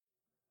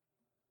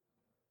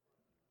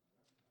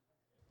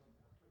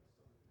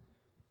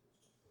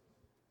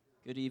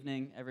Good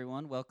evening,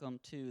 everyone. Welcome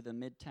to the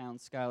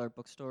Midtown Schuyler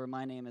Bookstore.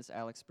 My name is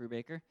Alex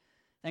Brubaker.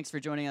 Thanks for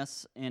joining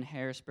us in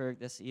Harrisburg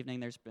this evening.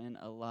 There's been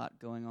a lot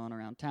going on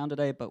around town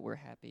today, but we're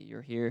happy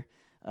you're here.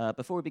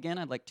 Before we begin,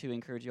 I'd like to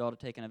encourage you all to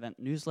take an event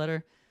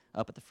newsletter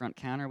up at the front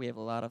counter. We have a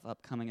lot of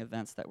upcoming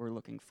events that we're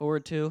looking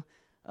forward to.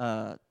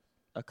 A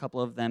couple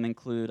of them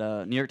include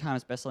New York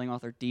Times bestselling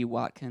author Dee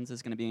Watkins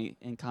is going to be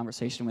in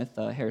conversation with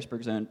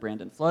Harrisburg's own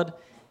Brandon Flood,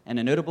 and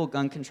a notable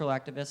gun control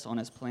activist on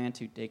his plan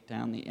to take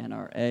down the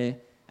NRA.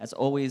 As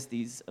always,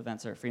 these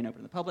events are free and open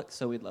to the public,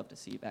 so we'd love to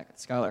see you back at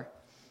Schuyler.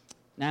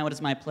 Now it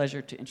is my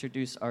pleasure to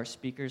introduce our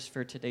speakers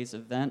for today's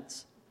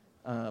event.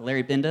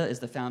 Larry Binda is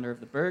the founder of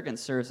The Berg and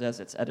serves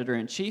as its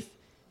editor-in-chief.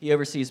 He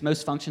oversees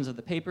most functions of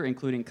the paper,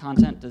 including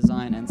content,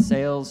 design, and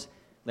sales.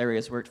 Larry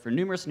has worked for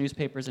numerous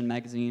newspapers and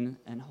magazines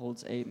and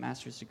holds a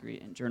master's degree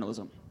in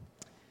journalism.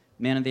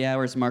 Man of the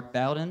Hour is Mark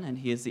Bowden, and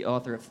he is the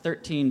author of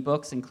 13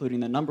 books,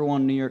 including the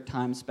 #1 New York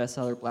Times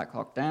bestseller Black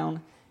Hawk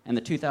Down and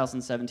the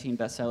 2017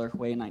 bestseller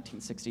Hawaii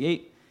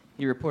 1968.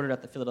 He reported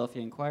at the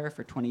Philadelphia Inquirer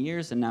for 20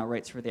 years and now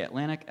writes for The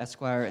Atlantic,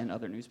 Esquire, and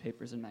other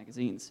newspapers and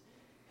magazines.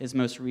 His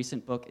most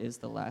recent book is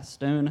The Last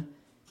Stone,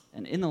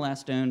 and in The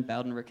Last Stone,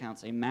 Bowden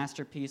recounts a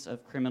masterpiece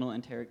of criminal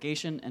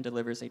interrogation and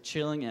delivers a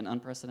chilling and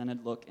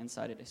unprecedented look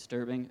inside a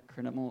disturbing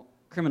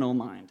criminal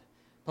mind.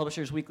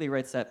 Publishers Weekly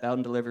writes that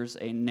Bowden delivers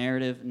a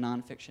narrative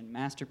nonfiction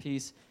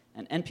masterpiece,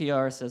 and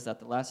NPR says that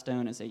The Last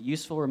Stone is a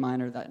useful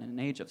reminder that in an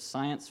age of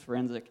science,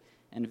 forensic,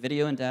 and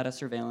video and data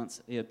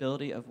surveillance, the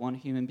ability of one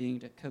human being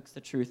to coax the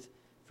truth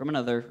from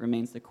another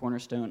remains the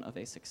cornerstone of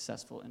a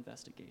successful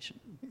investigation.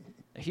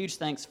 A huge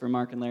thanks for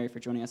Mark and Larry for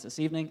joining us this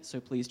evening, so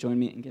please join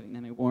me in giving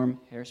them a warm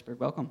Harrisburg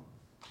welcome.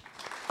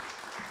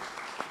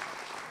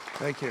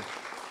 Thank you.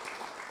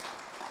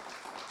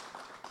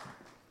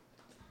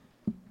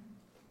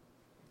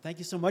 Thank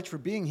you so much for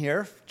being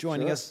here,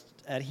 joining Sure. us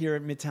here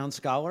at Midtown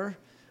Schuyler.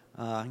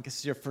 I guess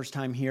it's your first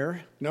time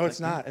here. No, it's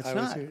not. It's I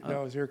not.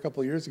 was here a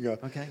couple of years ago.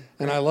 Okay.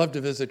 And I love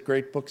to visit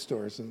great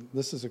bookstores, and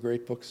this is a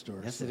great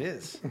bookstore. Yes, so. it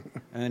is.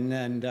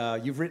 and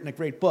you've written a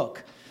great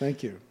book.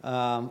 Thank you.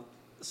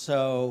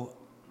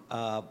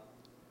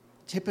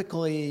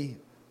 Typically,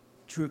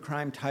 true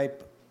crime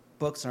type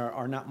books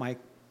are not my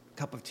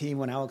cup of tea.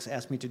 When Alex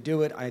asked me to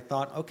do it, I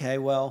thought, okay,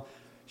 well,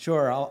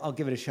 sure, I'll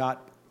give it a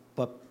shot.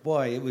 But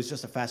boy, it was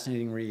just a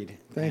fascinating read.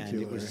 Thank you,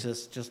 It was Larry.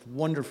 just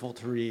wonderful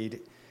to read.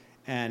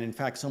 And in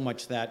fact, so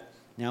much that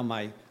now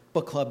my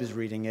book club is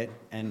reading it,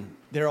 and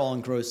they're all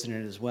engrossed in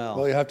it as well.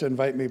 Well, you have to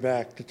invite me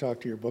back to talk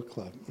to your book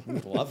club.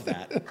 Would love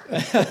that.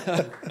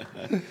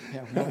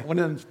 One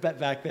of them's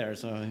back there.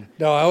 So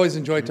No, I always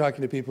enjoy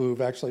talking to people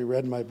who've actually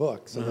read my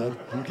book. So that,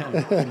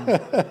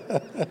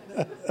 okay.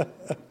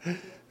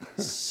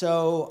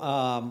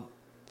 So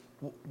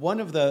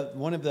one of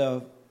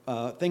the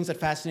things that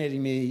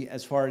fascinated me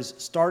as far as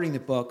starting the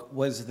book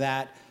was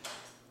that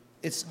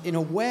it's, in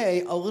a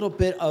way, a little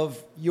bit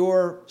of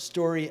your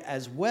story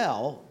as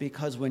well,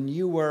 because when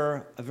you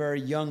were a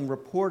very young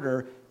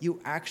reporter,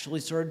 you actually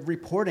started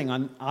reporting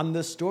on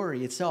the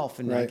story itself.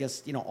 And I Right.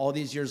 guess, all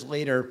these years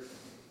later,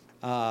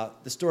 the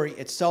story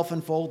itself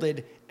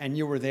unfolded, and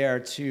you were there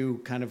to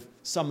kind of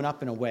sum it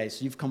up in a way.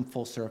 So you've come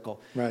full circle.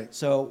 Right.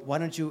 So why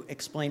don't you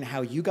explain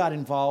how you got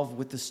involved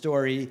with the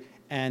story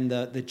and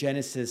the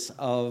genesis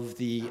of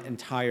the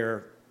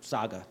entire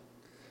saga?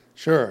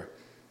 Sure.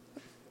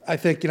 I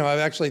think, I've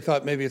actually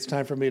thought maybe it's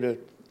time for me to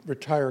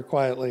retire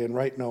quietly and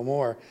write no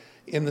more,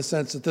 in the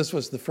sense that this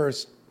was the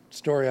first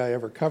story I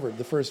ever covered,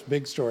 the first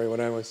big story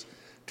when I was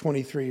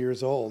 23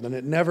 years old, and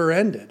it never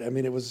ended. I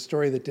mean, it was a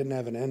story that didn't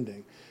have an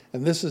ending.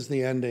 And this is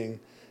the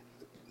ending,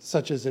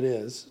 such as it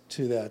is,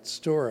 to that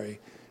story.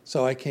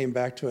 So I came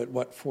back to it,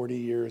 40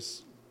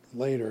 years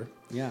later.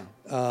 Yeah.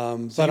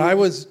 But I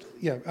was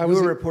You were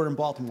a reporter in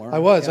Baltimore. I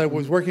was. Yeah. I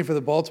was working for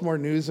the Baltimore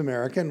News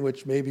American,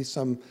 which maybe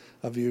some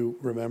of you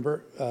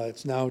remember.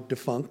 It's now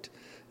defunct.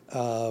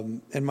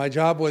 And my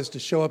job was to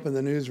show up in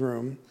the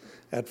newsroom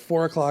at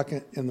 4 o'clock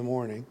in the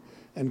morning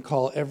and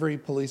call every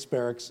police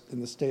barracks in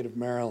the state of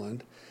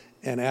Maryland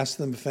and ask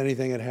them if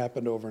anything had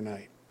happened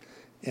overnight.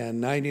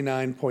 And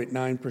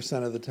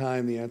 99.9% of the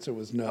time, the answer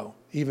was no,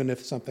 even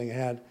if something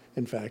had,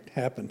 in fact,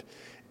 happened.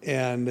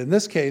 And in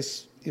this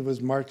case, it was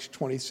March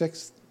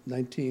 26th,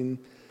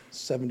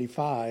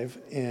 1975,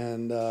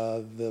 and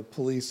the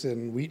police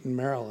in Wheaton,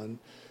 Maryland,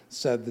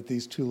 said that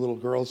these two little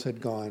girls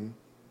had gone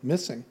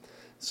missing.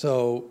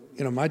 So,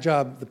 my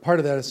job, the part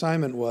of that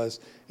assignment was,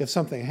 if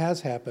something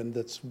has happened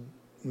that's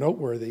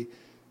noteworthy,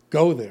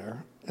 go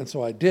there. And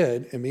so I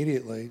did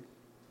immediately.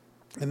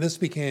 And this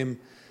became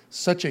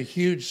such a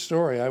huge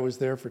story. I was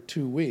there for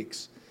 2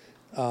 weeks,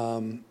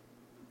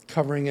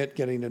 covering it,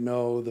 getting to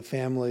know the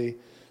family,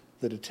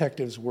 the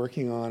detectives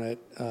working on it,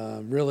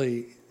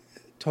 really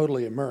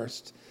totally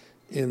immersed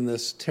in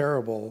this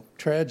terrible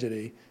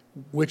tragedy,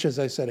 which, as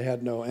I said,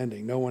 had no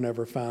ending. No one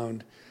ever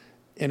found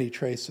any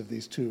trace of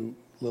these two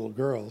little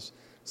girls.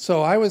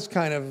 So I was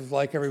kind of,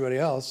 like everybody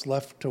else,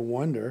 left to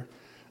wonder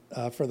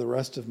for the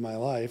rest of my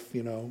life,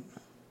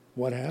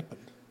 what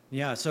happened.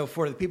 Yeah, so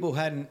for the people who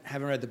haven't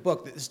read the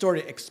book, the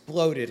story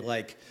exploded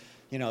like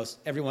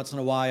every once in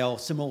a while,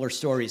 similar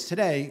stories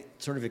today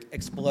sort of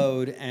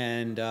explode,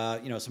 and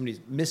somebody's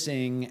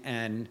missing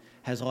and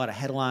has a lot of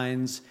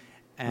headlines.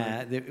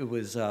 It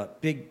was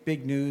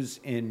big news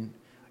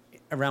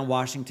around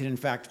Washington. In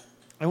fact,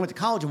 I went to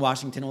college in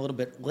Washington a little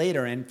bit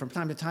later, and from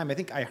time to time, I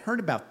think I heard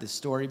about this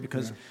story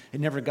because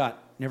it never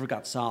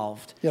got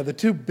solved. Yeah, the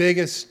two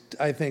biggest,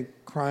 I think,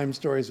 crime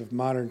stories of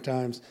modern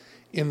times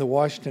in the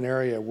Washington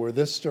area were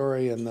this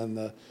story and then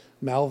the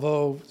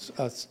Malvo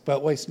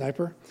Beltway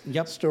sniper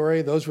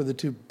story. Those were the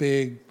two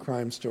big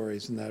crime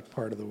stories in that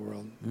part of the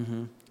world.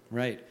 Mm-hmm.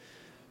 Right.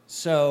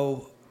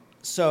 So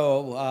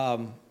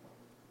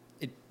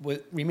it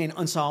remained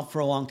unsolved for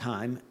a long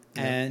time.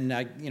 Yeah.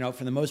 And,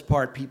 for the most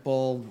part,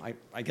 people,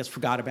 I guess,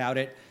 forgot about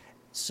it.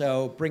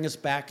 So bring us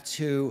back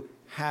to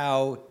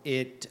how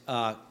it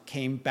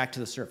came back to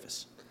the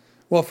surface.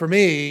 Well, for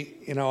me,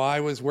 I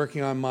was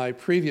working on my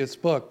previous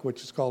book,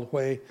 which is called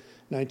Hue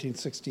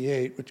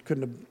 1968, which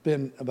couldn't have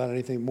been about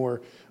anything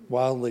more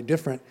wildly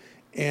different.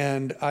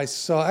 And I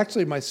saw,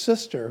 actually, my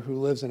sister, who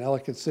lives in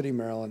Ellicott City,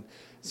 Maryland,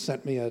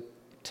 sent me a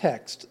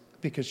text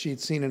because she'd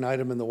seen an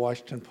item in the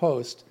Washington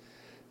Post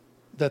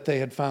that they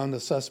had found the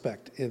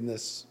suspect in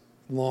this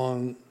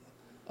long,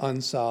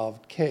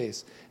 unsolved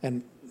case.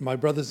 And my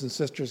brothers and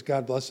sisters,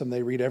 God bless them,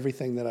 they read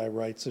everything that I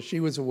write. So she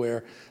was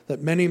aware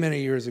that many,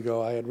 many years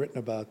ago I had written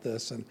about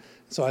this. And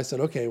so I said,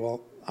 okay, well,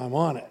 I'm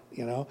on it,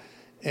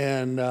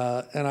 And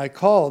I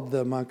called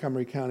the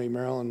Montgomery County,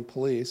 Maryland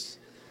police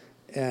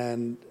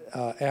and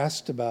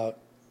asked about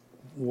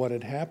what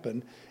had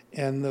happened.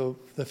 And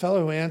the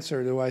fellow who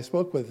answered, who I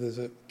spoke with, is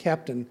a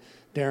Captain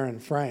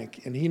Darren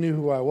Frank, and he knew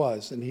who I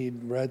was, and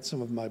he'd read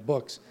some of my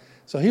books.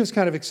 So he was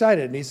kind of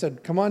excited, and he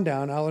said, come on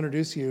down, I'll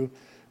introduce you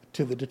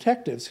to the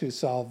detectives who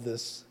solved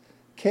this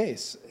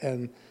case.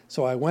 And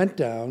so I went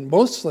down,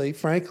 mostly,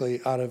 frankly,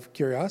 out of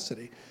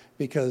curiosity,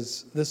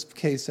 because this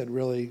case had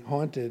really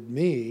haunted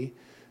me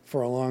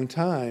for a long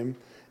time,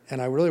 and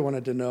I really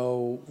wanted to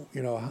know,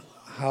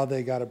 how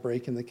they got a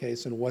break in the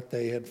case and what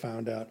they had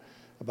found out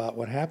about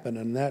what happened.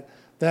 And that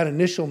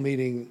initial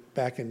meeting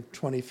back in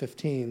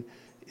 2015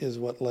 is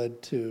what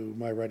led to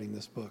my writing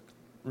this book.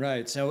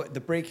 Right. So the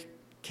break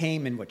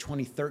came in,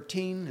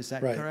 2013? Is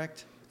that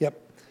correct?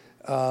 Yep.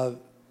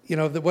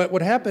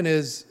 What happened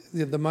is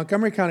the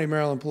Montgomery County,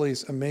 Maryland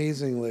police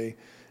amazingly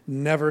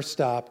never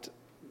stopped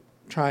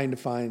trying to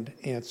find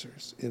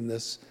answers in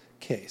this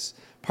case,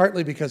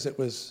 partly because it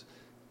was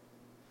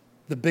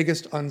the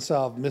biggest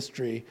unsolved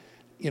mystery,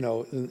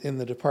 in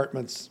the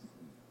department's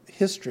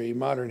history,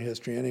 modern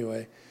history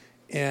anyway,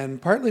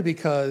 and partly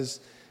because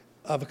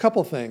of a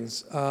couple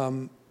things.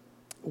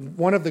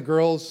 One of the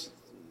girls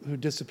who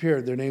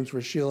disappeared, their names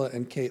were Sheila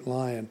and Kate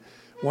Lyon.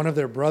 One of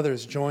their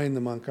brothers joined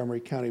the Montgomery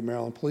County,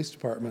 Maryland Police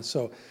Department,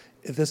 so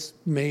this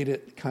made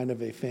it kind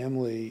of a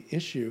family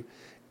issue.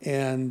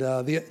 And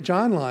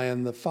John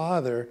Lyon, the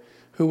father,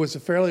 who was a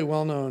fairly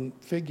well-known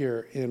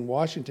figure in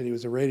Washington, he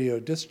was a radio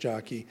disc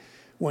jockey.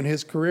 When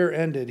his career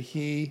ended,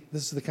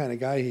 this is the kind of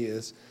guy he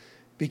is,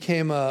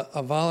 became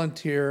a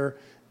volunteer,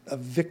 a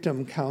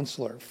victim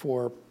counselor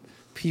for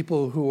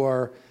people who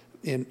are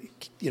in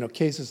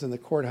cases in the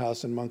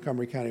courthouse in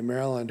Montgomery County,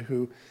 Maryland,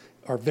 who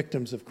are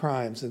victims of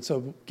crimes. And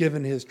so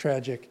given his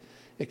tragic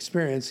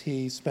experience,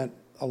 he spent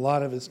a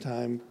lot of his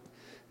time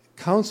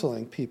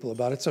counseling people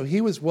about it. So he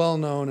was well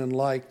known and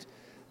liked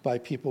by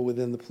people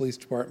within the police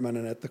department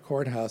and at the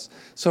courthouse.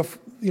 So,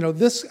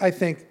 this, I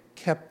think,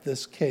 kept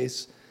this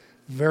case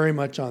very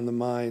much on the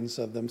minds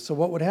of them. So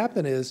what would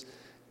happen is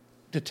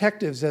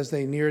detectives, as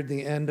they neared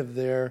the end of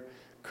their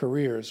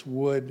careers,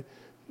 would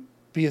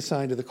be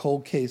assigned to the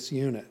cold case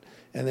unit,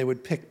 and they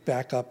would pick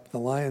back up the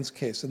Lyons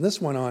case. And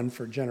this went on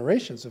for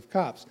generations of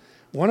cops.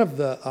 One of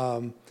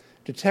the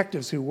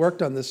detectives who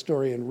worked on this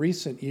story in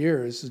recent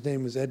years, his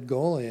name was Ed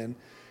Golian,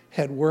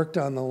 had worked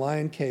on the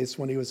Lyon case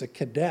when he was a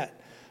cadet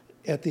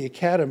at the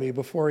academy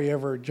before he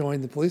ever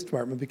joined the police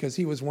department, because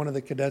he was one of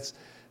the cadets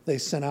they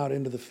sent out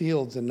into the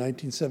fields in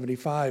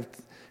 1975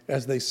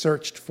 as they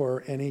searched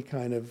for any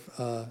kind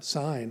of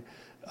sign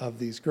of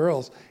these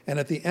girls. And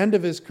at the end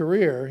of his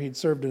career, he'd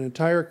served an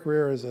entire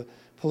career as a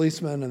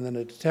policeman and then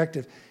a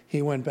detective.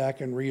 He went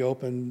back and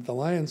reopened the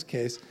Lyons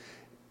case.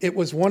 It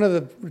was one of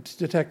the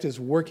detectives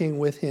working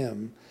with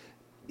him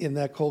in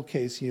that cold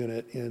case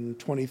unit in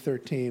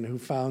 2013 who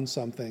found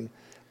something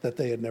that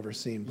they had never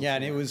seen before. Yeah,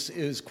 and it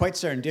was quite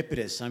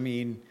serendipitous. I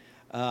mean,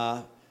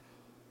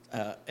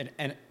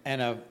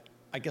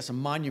 I guess a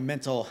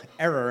monumental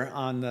error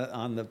on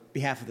the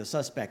behalf of the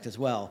suspect as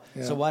well.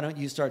 Yeah. So why don't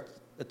you start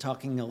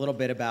talking a little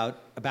bit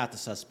about the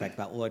suspect,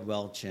 about Lloyd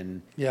Welch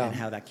and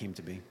how that came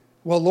to be?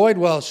 Well, Lloyd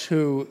Welch,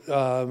 who,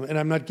 and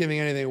I'm not giving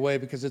anything away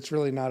because it's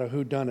really not a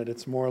whodunit,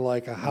 it's more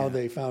like a how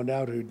they found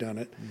out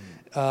whodunit.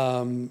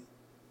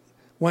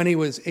 When he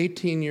was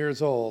 18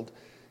 years old,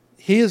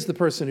 he is the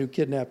person who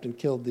kidnapped and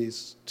killed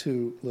these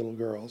two little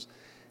girls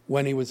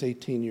when he was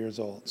 18 years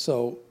old.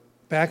 So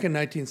back in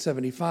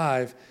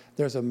 1975,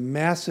 there's a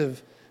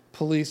massive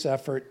police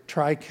effort,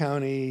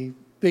 Tri-County,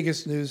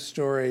 biggest news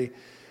story,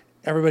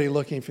 everybody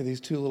looking for these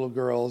two little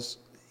girls.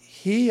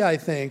 He, I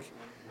think,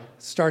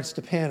 starts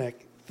to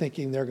panic,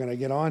 thinking they're going to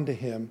get on to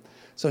him.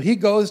 So he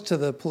goes to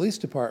the police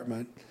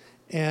department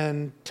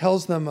and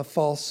tells them a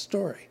false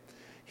story.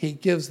 He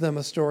gives them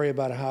a story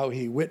about how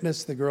he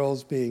witnessed the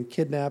girls being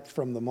kidnapped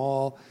from the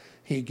mall.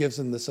 He gives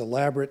them this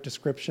elaborate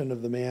description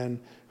of the man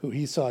who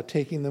he saw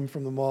taking them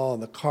from the mall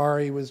and the car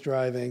he was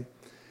driving.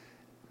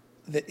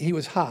 That he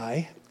was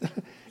high,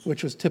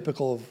 which was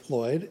typical of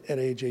Lloyd at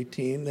age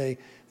 18.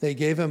 They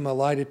gave him a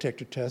lie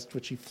detector test,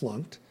 which he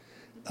flunked.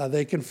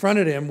 They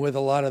confronted him with a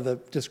lot of the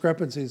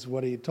discrepancies of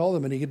what he had told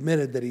them, and he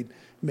admitted that he'd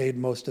made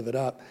most of it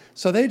up.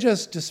 So they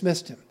just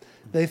dismissed him.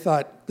 They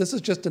thought, this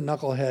is just a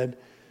knucklehead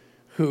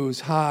who's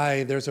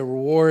high. There's a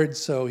reward,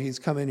 so he's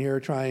come in here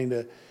trying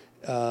to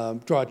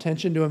draw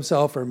attention to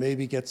himself or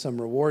maybe get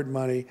some reward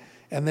money.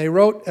 And they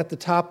wrote at the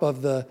top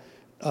of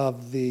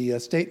the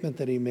statement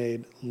that he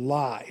made,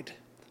 lied,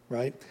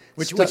 right?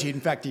 Which he,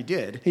 in fact, he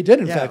did. He did,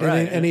 in Yeah, fact,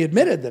 right. and he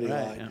admitted that he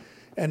Right, lied, yeah.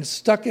 and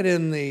stuck it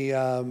in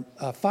the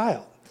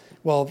file.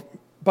 Well,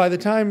 by the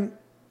time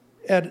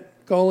Ed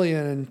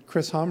Golian and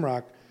Chris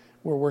Homrock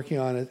were working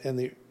on it in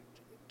the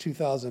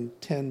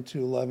 2010 to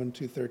 11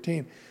 to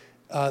 13,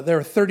 there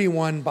were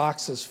 31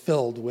 boxes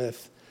filled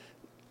with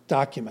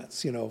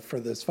documents,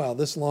 for this file.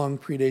 This long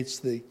predates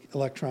the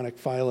electronic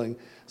filing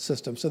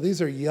system. So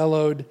these are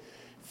yellowed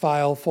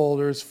file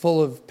folders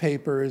full of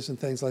papers and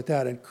things like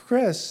that. And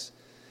Chris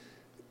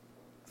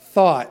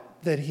thought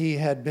that he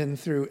had been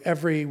through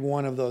every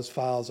one of those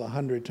files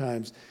 100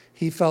 times.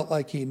 He felt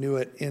like he knew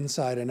it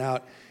inside and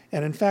out.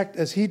 And in fact,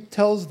 as he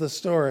tells the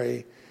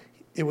story,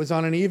 it was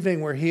on an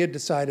evening where he had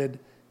decided,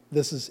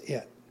 this is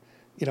it.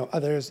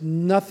 There's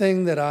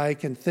nothing that I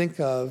can think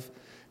of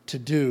to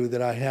do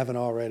that I haven't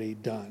already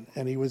done.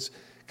 And he was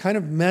kind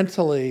of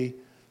mentally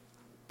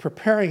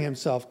preparing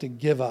himself to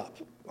give up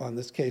on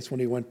this case when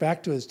he went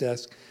back to his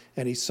desk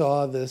and he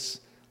saw this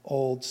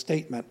old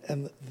statement.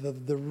 And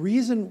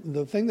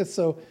the thing that's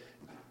so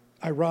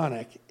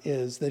ironic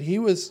is that he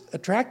was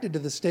attracted to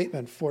the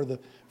statement for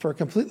a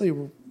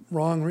completely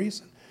wrong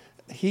reason.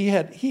 He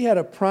had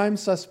a prime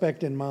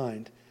suspect in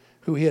mind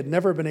who he had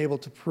never been able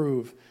to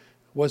prove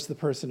was the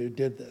person who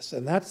did this.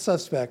 And that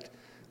suspect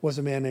was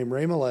a man named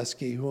Ray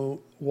Molesky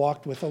who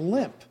walked with a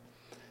limp.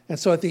 And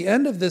so at the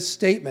end of this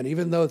statement,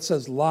 even though it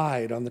says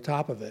lied on the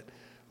top of it,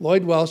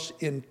 Lloyd Welsh,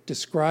 in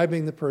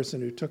describing the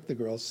person who took the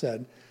girls,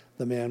 said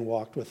the man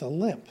walked with a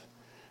limp.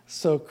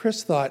 So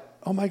Chris thought,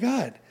 oh my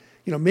God,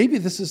 maybe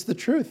this is the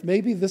truth.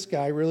 Maybe this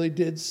guy really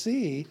did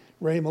see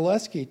Ray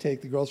Molesky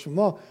take the girls from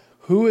the mall.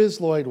 Who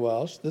is Lloyd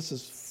Welsh? This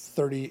is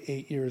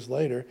 38 years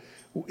later.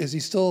 Is he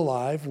still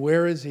alive?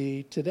 Where is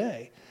he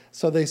today?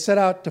 So they set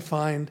out to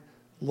find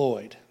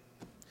Lloyd.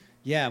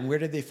 Yeah, and where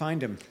did they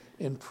find him?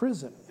 In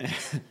prison.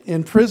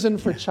 In prison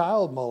for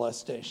child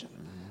molestation,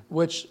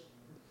 which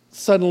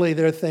suddenly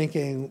they're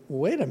thinking,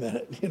 wait a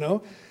minute,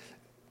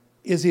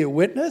 is he a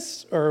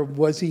witness or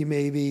was he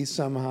maybe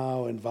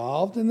somehow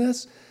involved in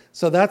this?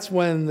 So that's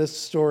when this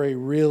story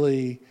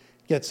really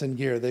gets in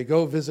gear. They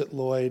go visit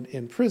Lloyd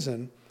in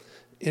prison,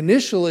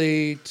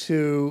 initially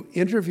to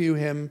interview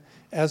him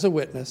as a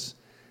witness,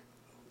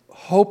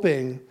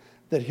 hoping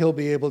that he'll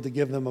be able to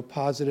give them a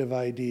positive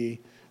ID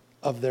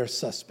of their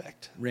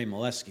suspect. Ray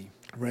Molesky.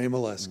 Ray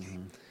Molesky.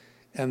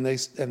 And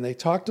they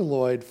talk to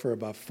Lloyd for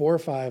about 4 or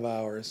 5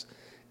 hours,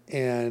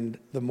 and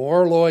the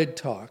more Lloyd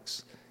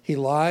talks, he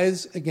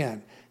lies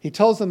again. He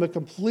tells them a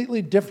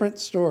completely different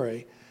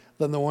story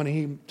than the one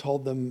he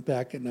told them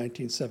back in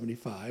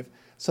 1975.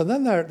 So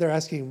then they're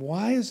asking,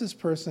 why is this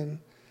person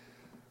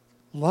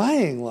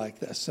lying like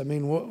this? I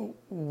mean,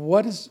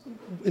 what is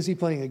he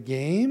playing a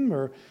game,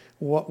 or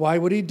why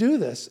would he do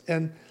this?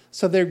 And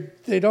so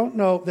they don't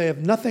know, they have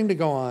nothing to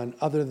go on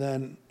other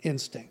than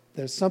instinct.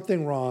 There's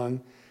something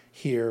wrong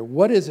here.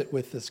 What is it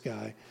with this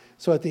guy?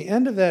 So at the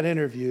end of that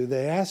interview,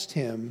 they asked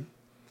him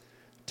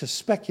to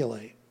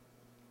speculate.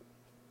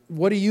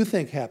 What do you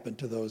think happened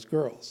to those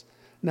girls?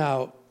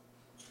 Now,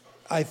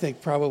 I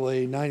think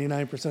probably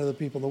 99% of the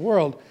people in the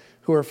world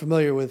who are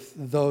familiar with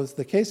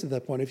the case at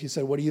that point, if you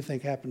said, what do you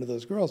think happened to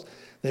those girls?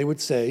 They would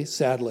say,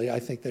 sadly,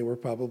 I think they were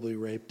probably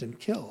raped and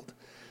killed.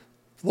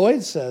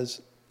 Lloyd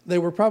says they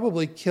were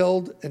probably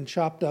killed and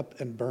chopped up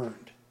and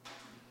burned.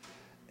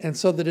 And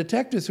so the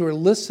detectives who are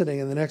listening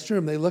in the next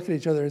room, they look at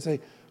each other and say,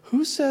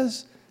 who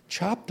says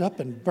chopped up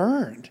and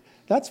burned?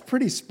 That's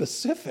pretty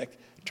specific.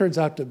 Turns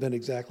out to have been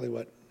exactly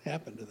what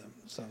happened to them.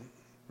 So,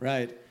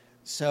 right.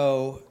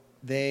 So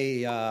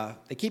they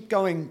keep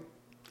going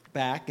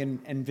back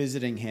and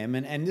visiting him.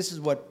 And this is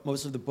what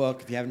most of the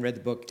book, if you haven't read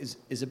the book,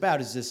 is about,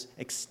 is this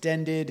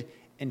extended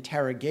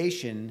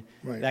interrogation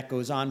that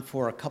goes on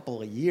for a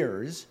couple of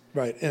years.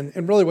 Right.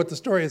 And really what the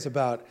story is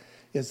about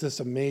is this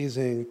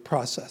amazing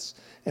process.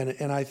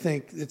 And I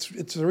think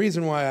it's the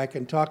reason why I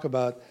can talk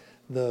about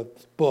the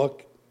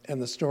book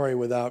and the story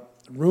without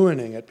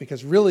ruining it,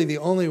 because really the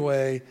only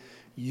way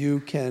you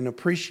can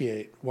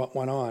appreciate what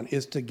went on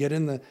is to get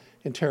in the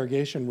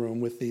interrogation room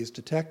with these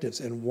detectives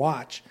and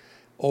watch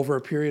over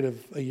a period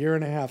of a year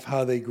and a half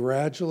how they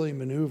gradually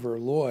maneuver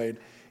Lloyd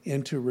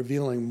into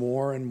revealing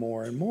more and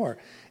more and more.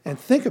 And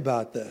think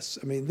about this.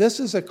 I mean, this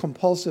is a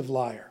compulsive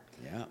liar.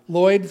 Yeah.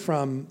 Lloyd,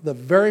 from the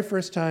very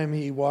first time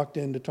he walked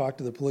in to talk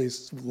to the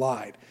police,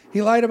 lied.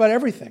 He lied about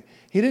everything.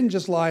 He didn't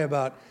just lie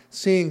about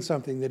seeing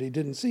something that he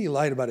didn't see. He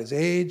lied about his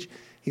age.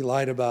 He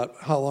lied about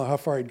how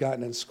far he'd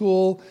gotten in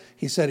school.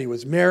 He said he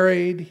was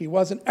married. He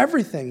wasn't.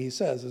 Everything he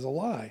says is a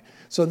lie.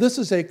 So this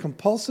is a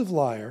compulsive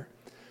liar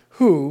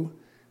who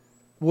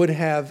would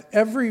have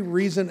every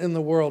reason in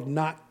the world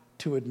not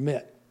to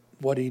admit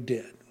what he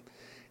did.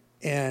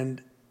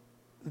 And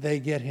they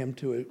get him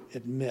to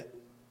admit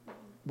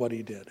what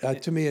he did.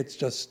 To me, it's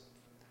just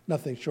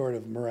nothing short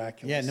of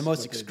miraculous. Yeah, in the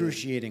most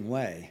excruciating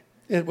way.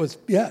 It was,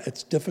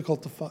 it's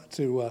difficult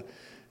to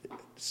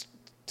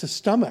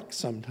stomach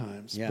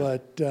sometimes. Yeah.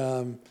 But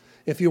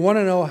if you want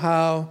to know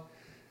how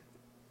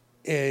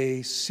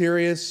a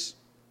serious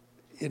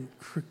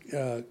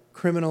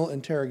criminal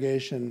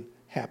interrogation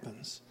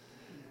happens,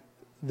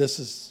 this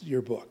is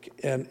your book.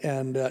 And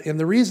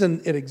the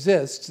reason it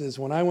exists is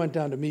when I went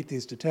down to meet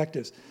these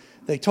detectives,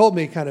 they told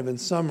me kind of in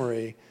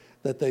summary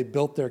that they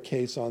built their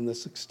case on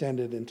this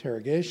extended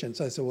interrogation.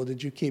 So I said, well, do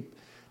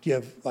you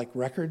have like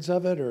records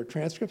of it or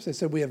transcripts? They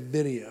said, we have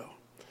video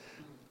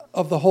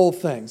of the whole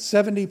thing,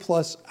 70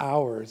 plus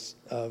hours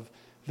of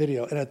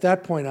video. And at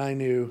that point I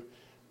knew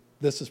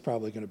this is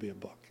probably going to be a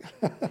book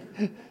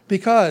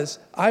because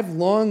I've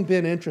long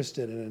been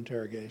interested in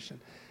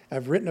interrogation.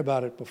 I've written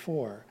about it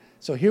before.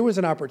 So here was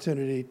an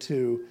opportunity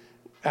to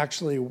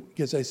actually,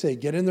 as I say,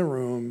 get in the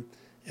room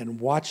and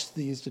watch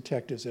these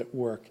detectives at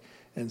work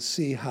and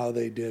see how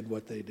they did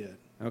what they did.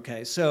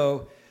 Okay,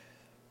 so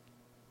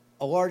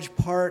a large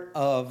part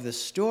of the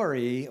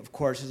story, of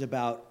course, is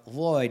about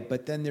Lloyd,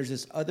 but then there's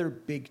this other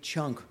big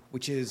chunk,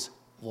 which is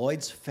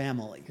Lloyd's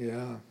family.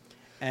 Yeah.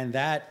 And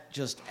that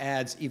just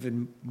adds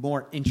even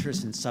more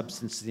interest and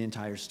substance to the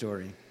entire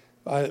story.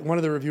 One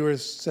of the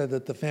reviewers said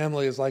that the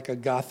family is like a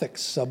Gothic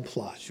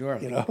subplot. Sure.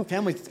 You know?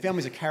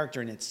 Family's a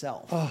character in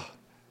itself. Oh,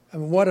 I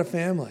mean, what a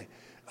family.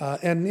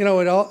 And,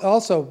 it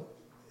also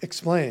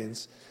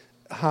explains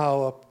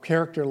how a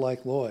character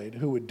like Lloyd,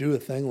 who would do a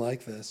thing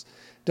like this,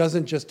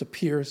 doesn't just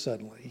appear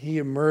suddenly. He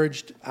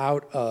emerged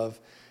out of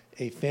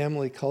a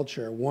family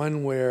culture,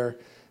 one where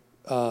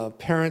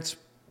parents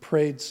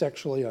preyed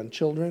sexually on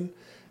children,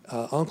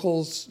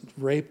 uncles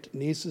raped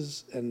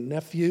nieces and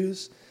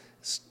nephews,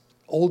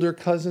 older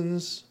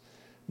cousins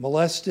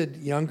molested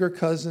younger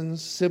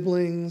cousins,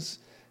 siblings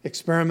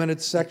experimented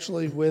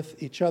sexually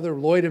with each other.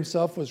 Lloyd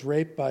himself was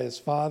raped by his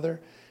father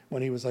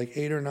when he was like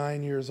 8 or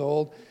 9 years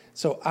old.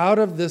 So out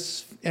of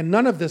this, and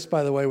none of this,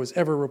 by the way, was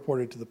ever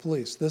reported to the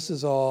police. This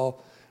is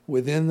all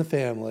within the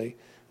family,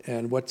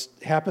 and what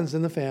happens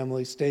in the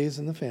family stays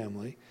in the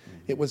family.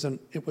 Mm-hmm.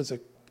 It was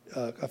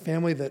a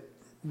family that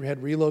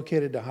had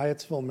relocated to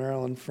Hyattsville,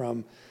 Maryland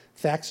from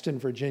Thaxton,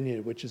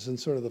 Virginia, which is in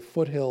sort of the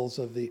foothills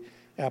of the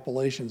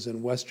Appalachians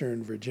in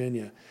western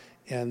Virginia.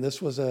 And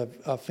this was a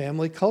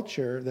family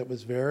culture that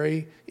was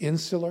very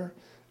insular,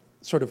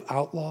 sort of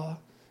outlaw,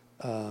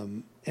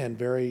 and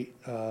very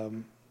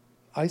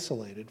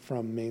isolated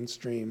from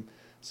mainstream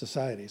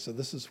society. So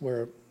this is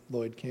where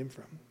Lloyd came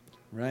from.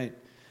 Right.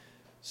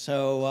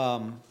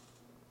 So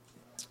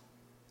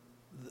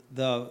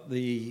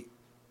the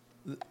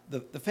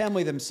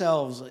family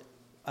themselves,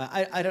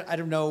 I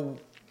don't know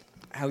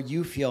how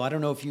you feel. I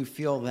don't know if you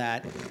feel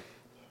that.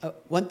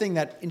 One thing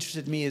that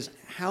interested me is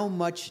how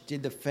much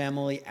did the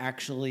family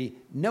actually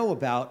know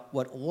about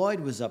what Lloyd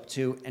was up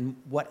to and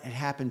what had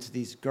happened to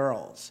these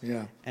girls?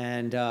 Yeah.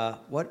 And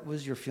what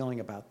was your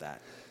feeling about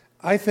that?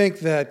 I think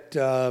that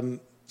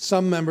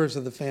some members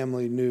of the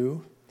family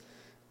knew.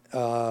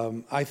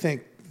 I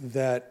think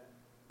that,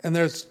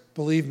 and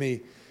believe me,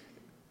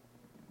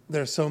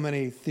 there's so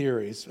many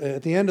theories.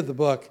 At the end of the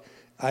book,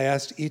 I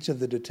asked each of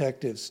the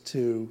detectives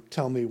to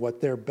tell me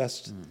what their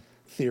best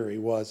theory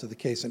was of the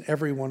case, and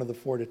every one of the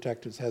 4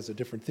 detectives has a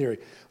different theory.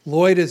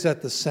 Lloyd is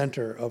at the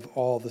center of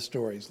all the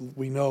stories.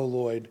 We know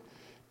Lloyd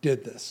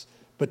did this,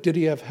 but did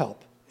he have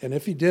help? And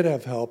if he did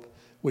have help,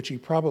 which he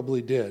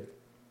probably did,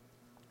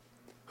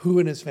 who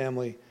in his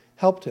family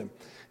helped him?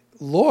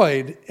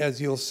 Lloyd,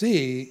 as you'll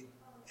see,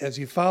 as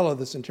you follow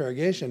this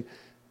interrogation,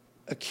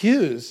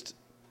 accused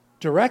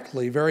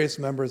directly various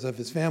members of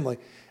his family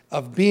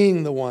of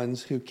being the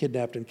ones who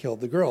kidnapped and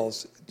killed the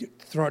girls,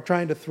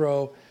 trying to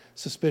throw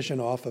suspicion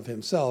off of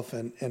himself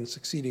and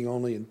succeeding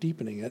only in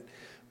deepening it.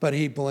 But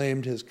he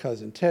blamed his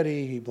cousin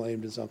Teddy, he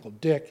blamed his uncle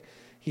Dick,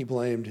 he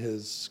blamed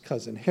his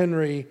cousin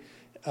Henry.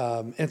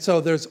 And so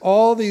there's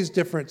all these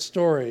different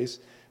stories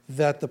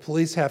that the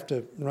police have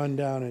to run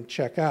down and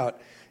check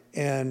out.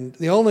 And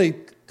the only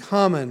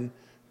common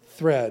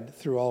thread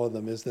through all of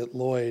them is that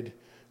Lloyd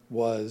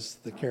was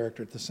the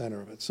character at the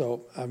center of it.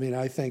 So, I mean,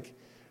 I think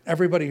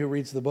everybody who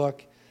reads the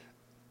book,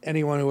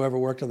 anyone who ever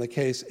worked on the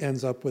case,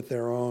 ends up with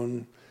their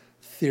own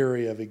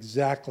theory of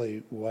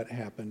exactly what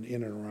happened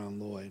in and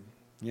around Lloyd.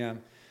 Yeah.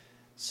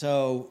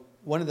 So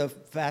one of the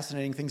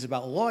fascinating things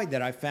about Lloyd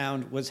that I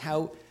found was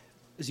how,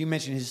 as you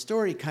mentioned, his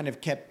story kind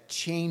of kept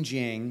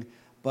changing,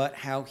 but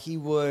how he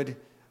would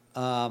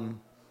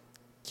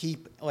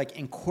keep like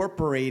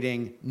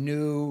incorporating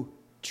new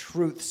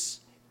truths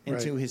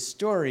into Right. his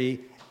story,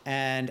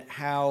 and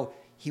how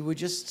he would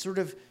just sort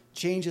of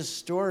change his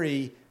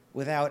story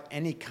without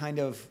any kind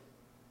of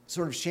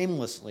sort of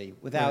shamelessly,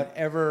 without Right.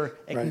 ever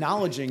Right.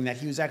 acknowledging that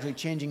he was actually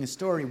changing his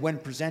story when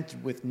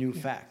presented with new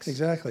facts.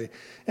 Exactly.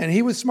 And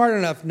he was smart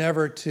enough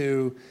never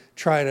to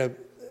try to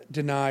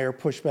deny or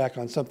push back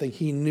on something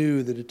he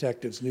knew the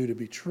detectives knew to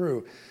be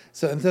true.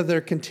 So they're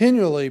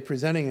continually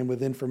presenting him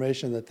with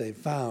information that they've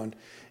found.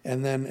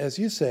 And then, as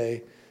you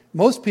say,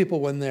 most people,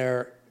 when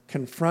they're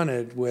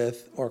confronted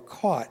with or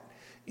caught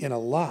in a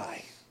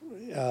lie,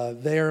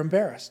 they are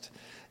embarrassed.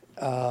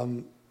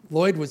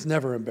 Lloyd was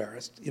never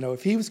embarrassed. You know,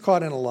 if he was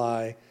caught in a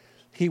lie,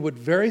 he would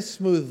very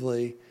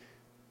smoothly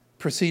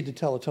proceed to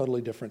tell a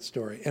totally different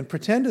story and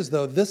pretend as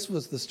though this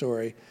was the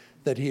story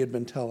that he had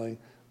been telling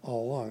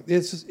all along. He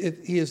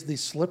is the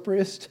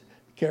slipperiest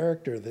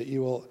character that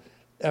you will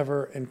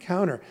ever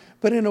encounter.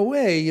 But in a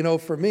way, you know,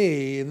 for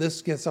me, and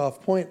this gets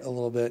off point a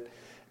little bit,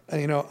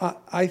 you know,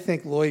 I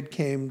think Lloyd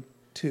came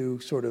to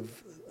sort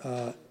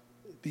of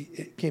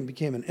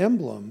became an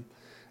emblem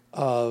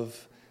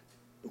of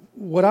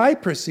what I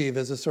perceive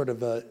as a sort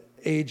of a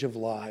age of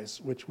lies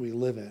which we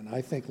live in.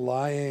 I think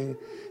lying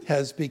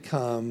has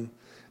become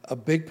a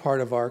big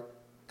part of our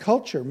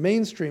culture,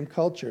 mainstream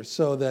culture,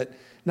 so that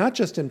not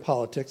just in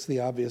politics,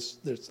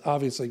 there's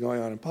obviously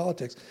going on in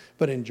politics,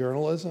 but in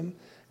journalism,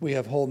 we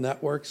have whole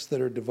networks that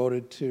are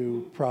devoted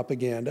to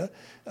propaganda.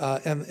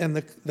 And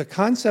the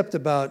concept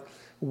about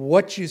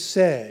what you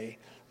say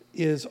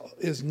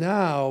is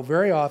now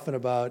very often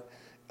about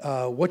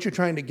what you're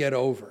trying to get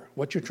over,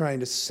 what you're trying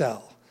to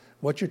sell,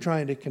 what you're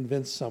trying to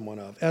convince someone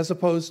of, as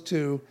opposed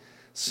to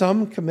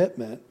some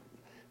commitment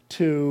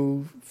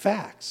to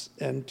facts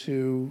and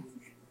to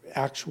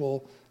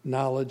actual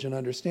knowledge and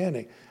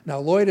understanding. Now,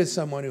 Lloyd is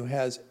someone who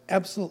has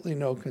absolutely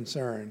no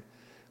concern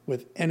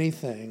with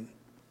anything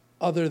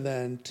other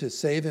than to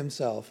save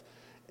himself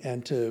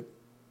and to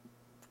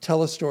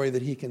tell a story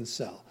that he can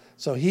sell.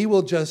 So he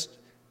will just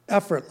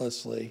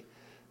effortlessly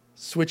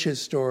switch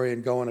his story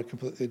and go in a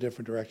completely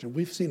different direction.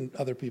 We've seen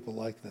other people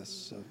like this.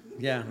 So.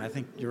 Yeah, I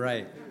think you're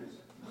right.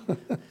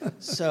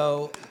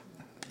 So,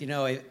 you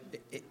know,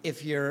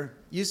 if you're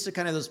used to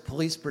kind of those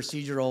police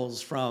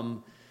procedurals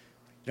from,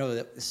 you know,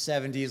 the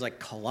 70s, like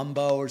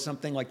Columbo or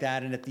something like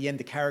that, and at the end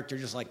the character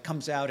just like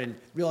comes out and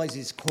realizes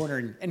he's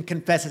cornered and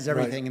confesses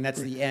everything, Right. and that's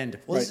the end.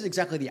 Well, this Right. is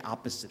exactly the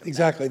opposite of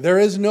Exactly. There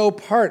is no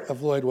part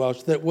of Lloyd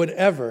Welch that would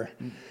ever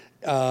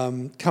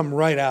come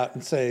right out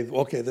and say,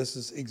 okay, this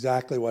is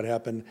exactly what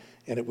happened,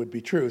 and it would be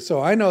true.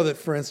 So I know that,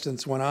 for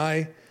instance, when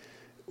I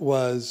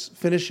was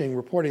finishing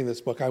reporting this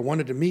book, I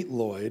wanted to meet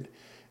Lloyd,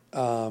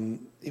 so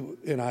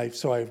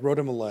I wrote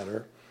him a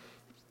letter,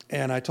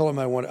 and I told him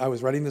I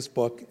was writing this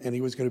book, and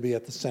he was going to be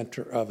at the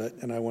center of it,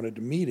 and I wanted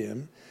to meet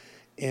him.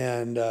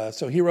 And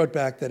so he wrote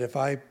back that if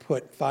I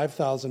put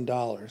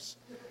 $5,000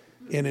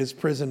 in his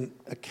prison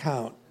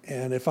account,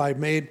 and if I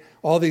made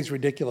all these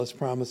ridiculous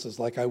promises,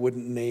 like I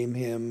wouldn't name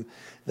him,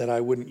 that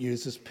I wouldn't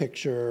use his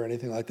picture or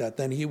anything like that,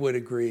 then he would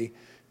agree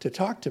to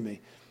talk to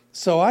me.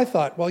 So I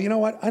thought, well, you know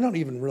what? I don't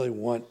even really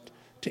want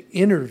to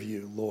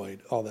interview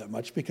Lloyd all that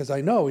much, because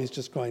I know he's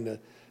just going to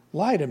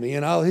lie to me,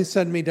 and he'll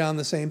send me down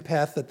the same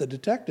path that the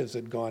detectives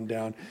had gone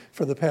down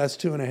for the past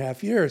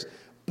 2.5 years.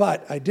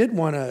 But I did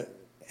want to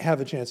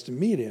have a chance to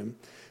meet him.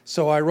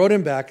 So I wrote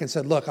him back and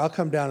said, look, I'll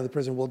come down to the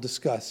prison. We'll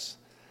discuss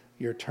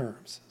your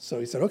terms. So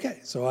he said,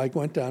 okay. So I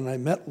went down and I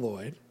met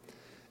Lloyd,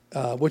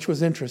 which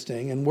was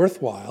interesting and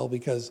worthwhile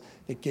because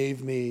it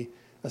gave me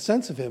a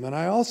sense of him. And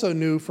I also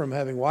knew from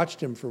having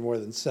watched him for more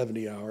than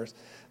 70 hours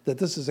that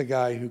this is a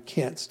guy who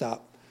can't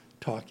stop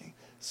talking.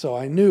 So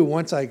I knew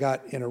once I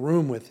got in a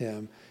room with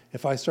him,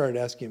 if I started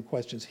asking him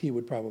questions, he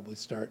would probably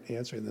start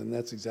answering them.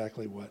 That's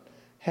exactly what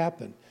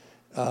happened.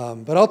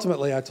 But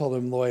ultimately, I told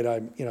him, Lloyd,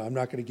 I'm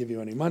not going to give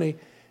you any money,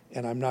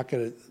 and I'm not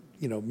going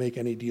to, make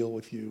any deal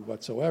with you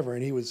whatsoever.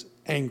 And he was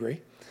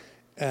angry,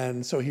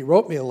 and so he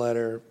wrote me a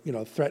letter,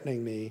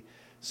 threatening me,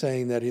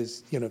 saying that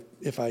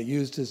if I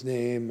used his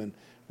name and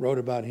wrote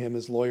about him,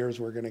 his lawyers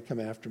were going to come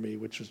after me,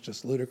 which was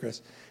just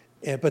ludicrous.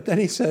 But then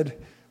he said,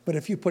 but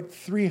if you put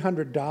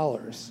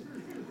 $300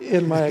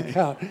 in my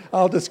account,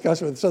 I'll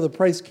discuss it with him. So the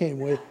price came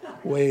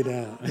way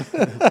down.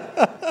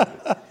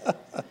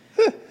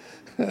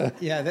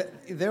 Yeah,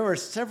 there were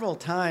several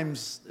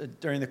times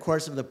during the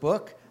course of the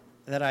book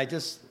that I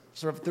just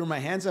sort of threw my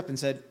hands up and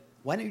said,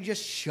 why don't you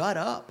just shut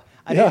up?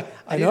 I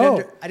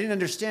didn't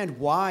understand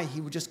why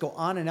he would just go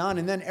on,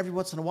 and then every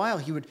once in a while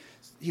he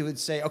would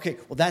say, okay,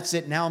 well, that's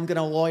it. Now I'm going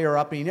to lawyer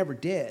up, and he never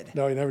did.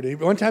 No, he never did.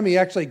 One time he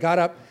actually got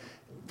up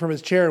from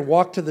his chair and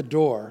walked to the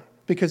door,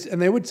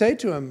 and they would say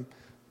to him,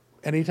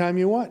 anytime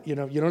you want, you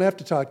don't have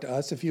to talk to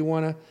us. If you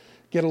want to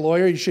get a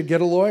lawyer, you should get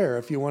a lawyer.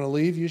 If you want to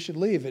leave, you should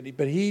leave.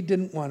 But he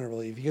didn't want to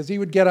leave because he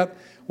would get up,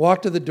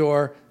 walk to the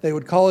door, they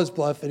would call his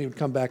bluff, and he would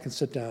come back and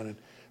sit down and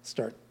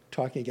start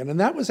talking again. And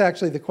that was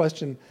actually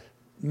the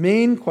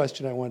main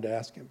question I wanted to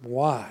ask him.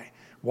 Why?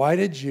 Why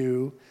did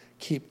you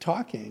keep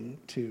talking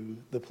to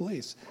the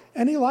police?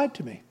 And he lied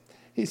to me.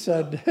 He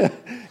said,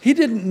 he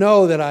didn't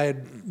know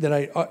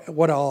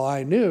what all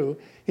I knew.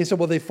 He said,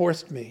 well, they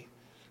forced me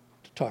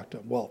to talk to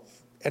him. Well,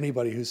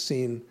 anybody who's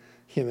seen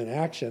him in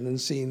action and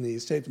seen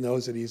these tapes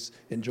knows that he's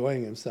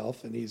enjoying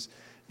himself, and he's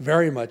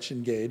very much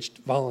engaged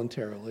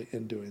voluntarily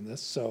in doing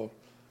this. So,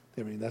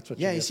 I mean, that's what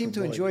you Yeah, he get seemed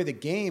to from Lloyd. enjoy the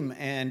game,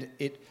 and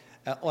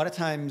a lot of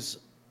times,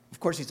 of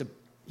course, he's a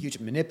huge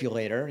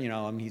manipulator. You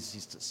know, I mean,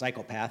 he's a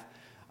psychopath.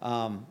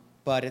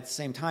 But at the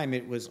same time,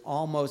 it was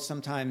almost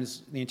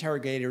sometimes the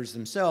interrogators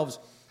themselves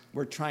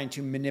were trying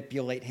to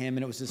manipulate him,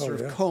 and it was this sort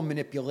of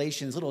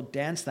co-manipulation, this little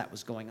dance that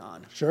was going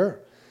on. Sure.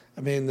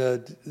 I mean,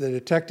 the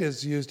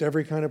detectives used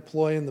every kind of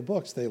ploy in the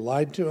books. They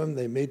lied to him.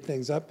 They made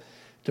things up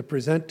to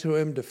present to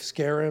him, to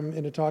scare him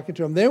into talking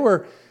to him. They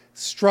were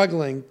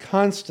struggling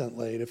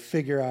constantly to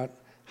figure out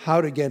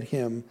how to get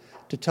him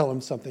to tell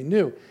him something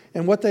new.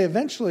 And what they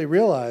eventually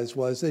realized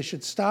was they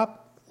should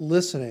stop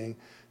listening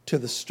to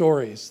the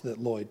stories that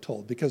Lloyd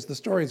told, because the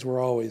stories were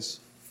always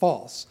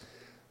false.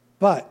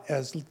 But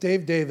as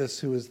Dave Davis,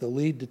 who is the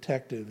lead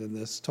detective in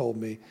this, told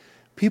me,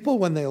 people,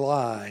 when they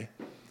lie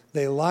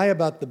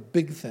about the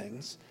big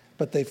things,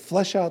 but they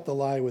flesh out the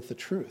lie with the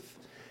truth.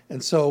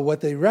 And so what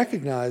they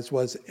recognized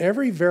was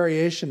every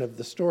variation of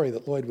the story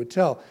that Lloyd would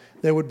tell,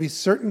 there would be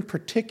certain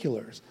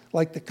particulars,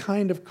 like the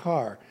kind of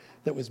car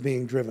that was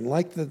being driven,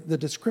 like the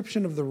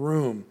description of the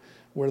room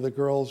where the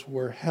girls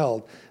were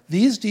held.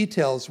 These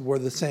details were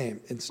the same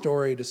in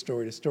story to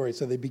story to story.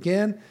 So they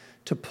began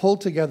to pull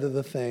together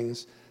the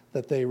things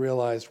that they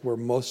realized were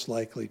most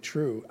likely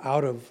true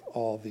out of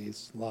all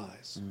these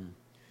lies.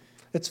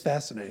 It's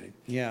fascinating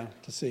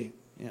to see.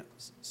 Yeah.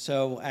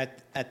 So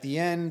at the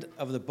end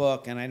of the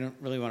book, and I don't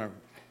really want to,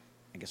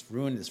 I guess,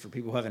 ruin this for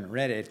people who haven't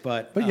read it,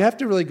 but you have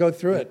to really go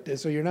through it,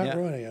 so you're not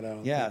ruining it. I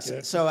don't yeah.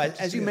 think. So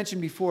as you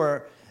mentioned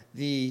before,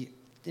 the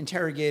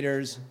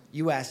interrogators,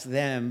 you asked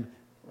them,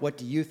 what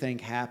do you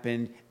think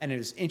happened? And it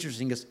was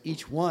interesting because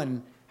each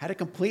one had a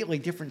completely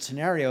different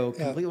scenario,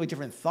 completely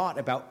different thought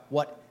about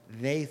what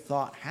they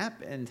thought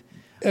happened.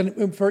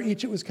 And for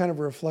each, it was kind of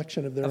a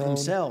reflection of their own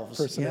themselves,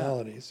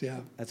 personalities. Yeah.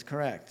 That's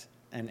correct.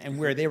 And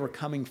where they were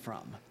coming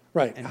from.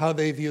 Right, And how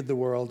they viewed the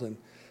world and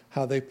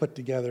how they put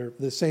together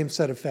the same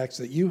set of facts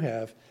that you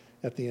have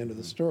at the end of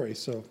the story.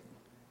 So,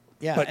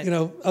 yeah. but, you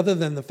know, other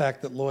than the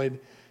fact that Lloyd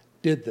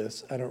did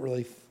this,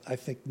 I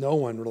think no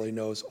one really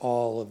knows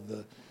all of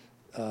the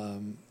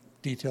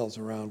details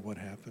around what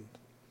happened.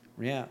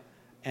 Yeah,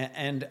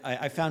 and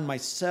I found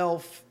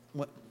myself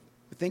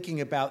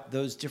thinking about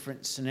those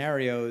different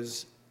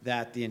scenarios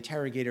that the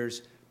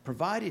interrogators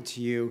provided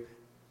to you,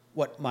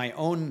 what my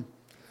own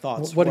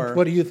thoughts were.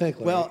 What do you think,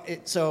 Larry? Well,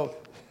 it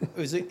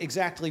was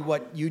exactly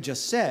what you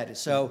just said.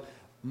 So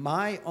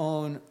my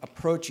own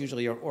approach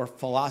usually, or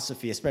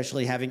philosophy,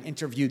 especially having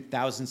interviewed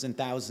thousands and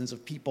thousands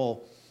of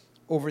people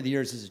over the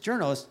years as a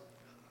journalist,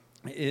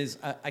 is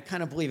I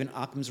kind of believe in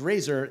Occam's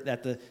razor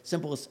that the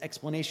simplest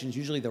explanation is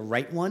usually the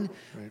right one.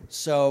 Right.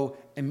 So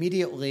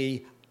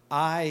immediately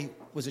I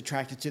was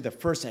attracted to the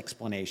first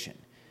explanation.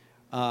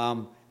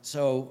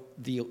 So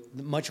the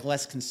much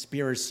less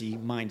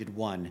conspiracy-minded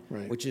one,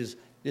 Right. which is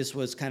this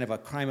was kind of a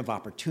crime of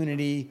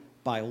opportunity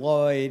by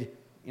Lloyd.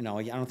 You know,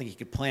 I don't think he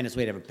could plan his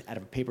way out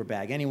of a paper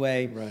bag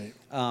anyway. Right.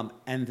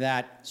 And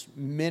that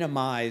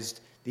minimized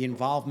the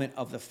involvement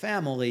of the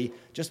family,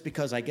 just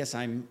because I guess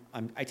I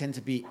tend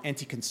to be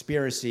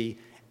anti-conspiracy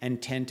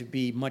and tend to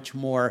be much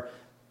more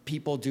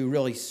people do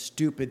really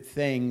stupid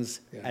things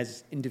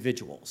as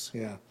individuals.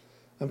 Yeah,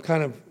 I'm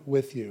kind of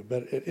with you,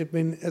 but I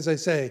mean, as I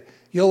say,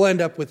 you'll end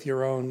up with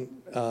your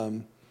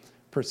own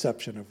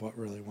perception of what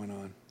really went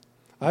on.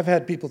 I've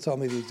had people tell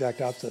me the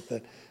exact opposite,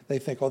 that they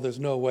think, oh, there's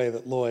no way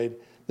that Lloyd,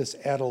 this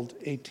addled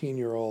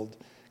 18-year-old,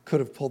 could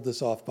have pulled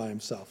this off by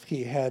himself.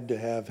 He had to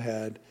have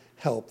had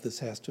help. This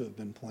has to have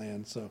been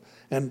planned. So,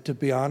 and to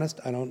be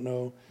honest, I don't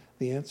know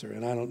the answer,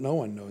 and no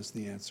one knows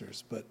the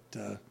answers, but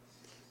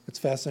it's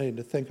fascinating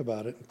to think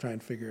about it and try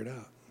and figure it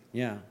out.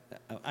 Yeah,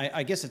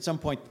 I guess at some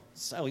point,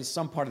 at least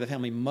some part of the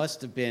family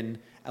must have been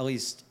at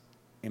least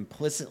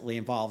implicitly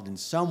involved in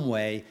some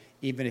way,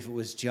 even if it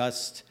was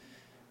just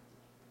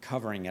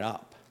covering it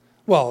up.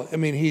 Well, I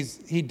mean,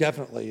 he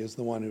definitely is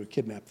the one who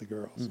kidnapped the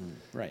girls.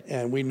 Mm-hmm. Right.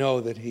 And we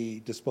know that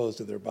he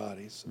disposed of their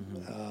bodies.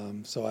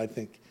 Mm-hmm. So I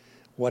think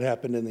what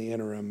happened in the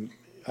interim,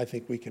 I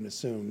think we can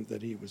assume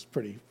that he was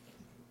pretty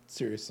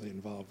seriously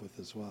involved with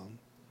as well.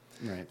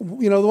 Right.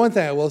 You know, the one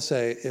thing I will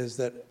say is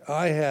that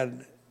I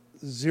had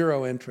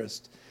zero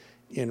interest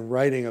in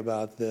writing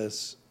about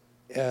this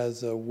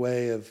as a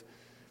way of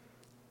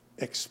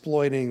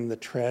exploiting the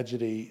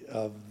tragedy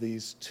of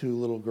these two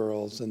little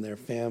girls and their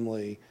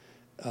family.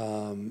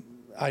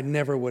 I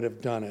never would have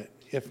done it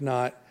if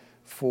not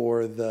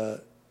for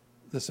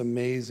this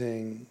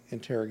amazing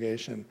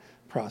interrogation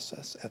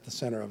process at the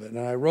center of it. And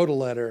I wrote a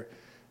letter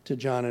to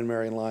John and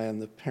Mary Lyon,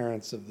 the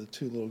parents of the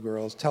two little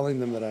girls, telling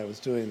them that I was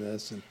doing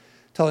this and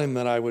telling them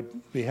that I would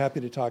be happy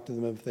to talk to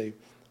them if they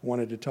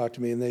wanted to talk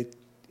to me. And they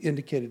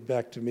indicated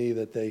back to me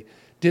that they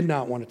did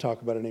not want to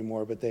talk about it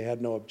anymore, but they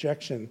had no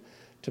objection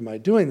to my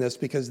doing this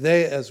because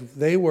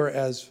they were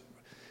as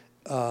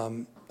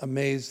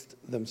amazed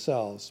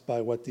themselves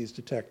by what these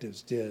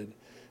detectives did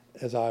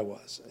as I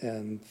was,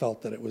 and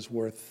felt that it was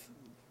worth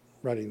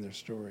writing their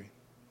story.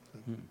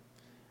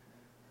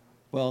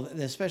 Well,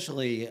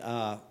 especially,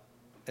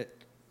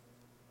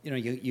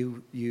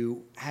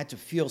 you had to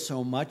feel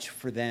so much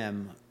for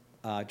them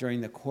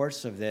during the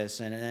course of this,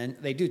 and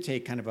they do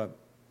take kind of a,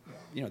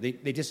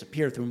 they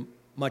disappear through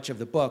much of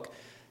the book.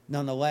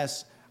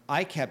 Nonetheless,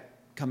 I kept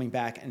coming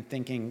back and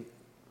thinking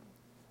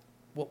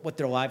what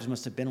their lives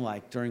must have been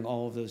like during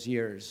all of those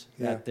years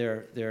that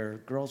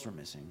their girls were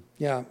missing.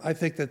 Yeah, I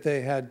think that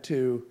they had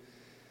to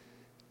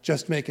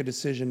just make a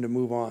decision to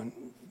move on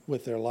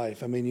with their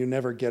life. I mean, you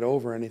never get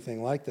over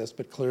anything like this,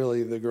 but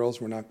clearly the girls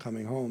were not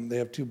coming home. They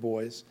have 2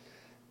 boys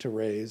to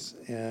raise,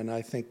 and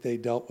I think they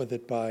dealt with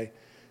it by,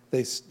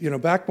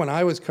 back when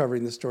I was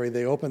covering the story,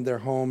 they opened their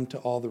home to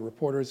all the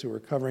reporters who were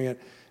covering it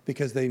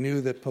because they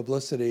knew that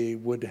publicity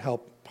would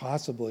help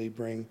possibly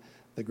bring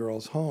the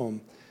girls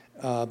home.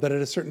 But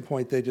at a certain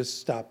point, they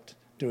just stopped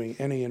doing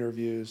any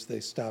interviews.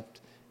 They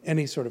stopped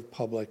any sort of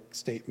public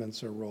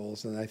statements or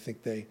roles, and I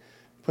think they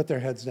put their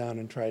heads down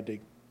and tried to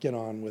get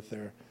on with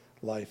their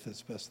life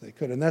as best they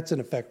could. And that's,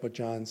 in effect, what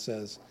John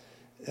says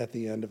at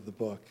the end of the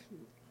book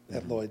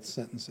at Lloyd's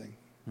sentencing.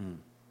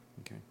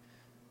 Okay.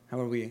 How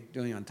are we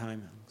doing on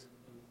time, Alex?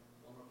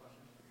 One more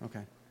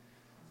question. Okay.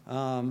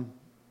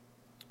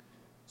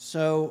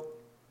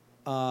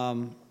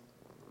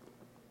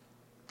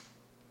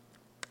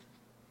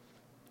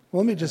 Well,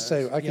 let me just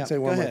say, I can say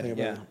one more thing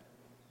about it.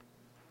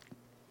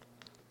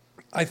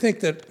 I think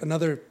that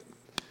another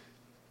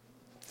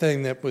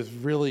thing that was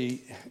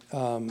really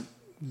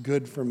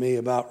good for me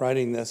about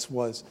writing this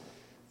was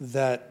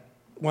that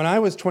when I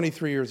was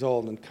 23 years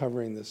old and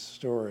covering this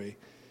story,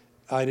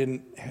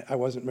 I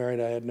wasn't married,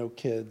 I had no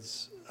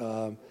kids.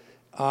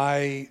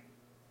 I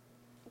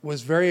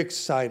was very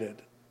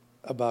excited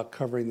about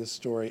covering this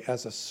story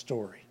as a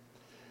story.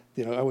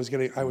 I was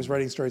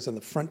writing stories on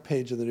the front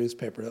page of the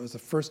newspaper. That was the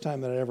first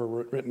time that I'd ever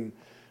written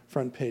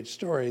front page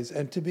stories.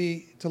 And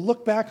to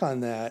look back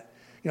on that,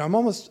 I'm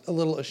almost a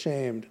little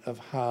ashamed of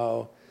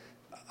how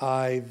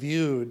I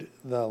viewed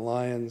the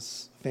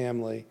Lyons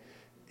family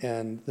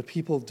and the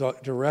people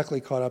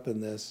directly caught up in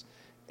this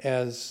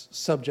as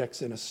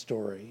subjects in a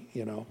story,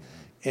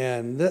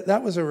 And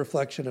that was a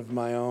reflection of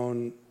my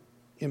own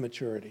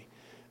immaturity.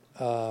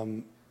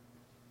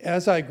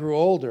 As I grew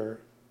older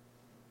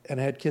and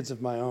had kids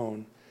of my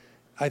own,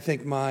 I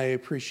think my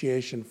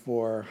appreciation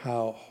for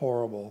how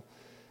horrible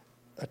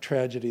a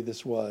tragedy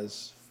this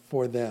was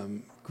for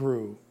them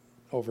grew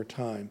over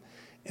time.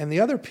 And the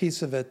other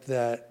piece of it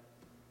that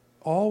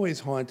always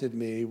haunted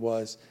me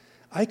was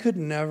I could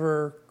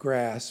never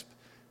grasp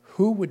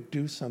who would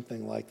do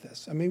something like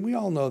this. I mean, we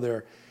all know there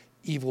are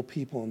evil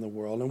people in the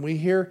world, and we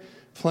hear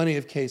plenty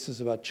of cases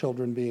about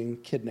children being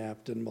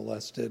kidnapped and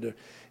molested,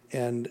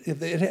 and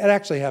it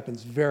actually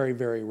happens very,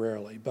 very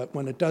rarely. But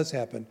when it does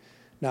happen,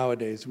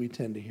 nowadays we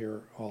tend to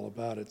hear all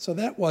about it. So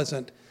that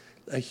wasn't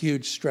a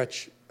huge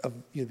stretch of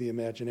the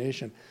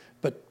imagination.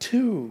 But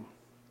 2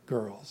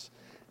 girls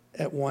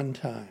at one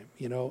time,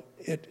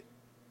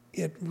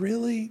 it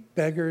really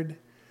beggared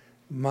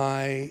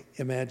my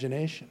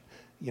imagination.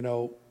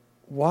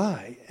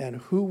 Why and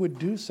who would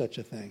do such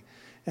a thing?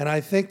 And I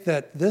think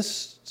that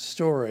this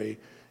story,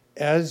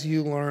 as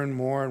you learn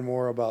more and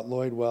more about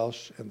Lloyd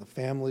Welsh and the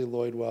family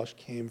Lloyd Welsh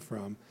came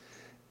from,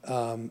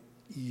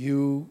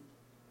 you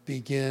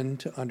begin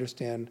to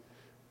understand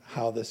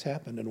how this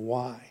happened and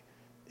why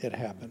it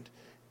happened.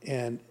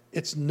 And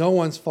it's no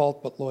one's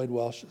fault but Lloyd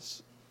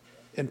Welsh's,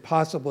 and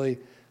possibly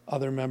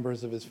other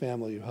members of his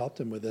family who helped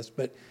him with this.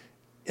 But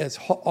as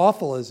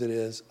awful as it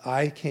is,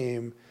 I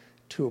came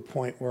to a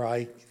point where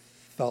I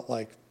felt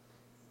like,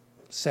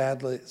 sad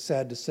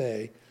to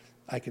say,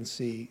 I can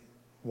see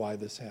why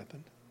this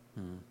happened.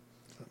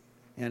 So.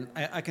 And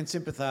I can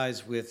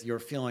sympathize with your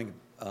feeling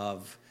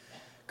of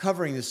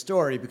covering the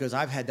story, because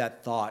I've had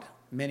that thought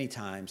many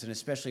times, and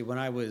especially when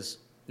I was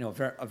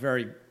a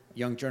very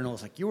young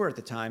journalist like you were at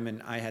the time,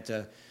 and I had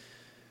to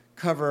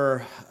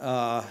cover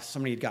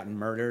somebody had gotten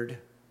murdered,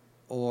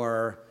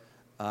 or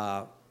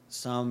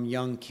some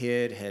young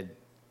kid had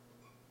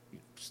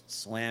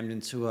slammed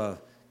into a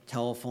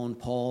telephone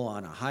pole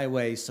on a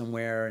highway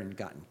somewhere and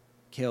gotten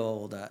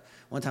killed.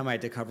 One time I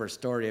had to cover a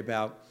story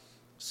about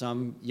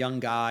some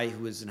young guy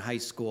who was in high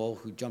school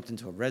who jumped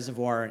into a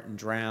reservoir and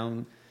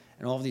drowned,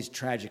 and all of these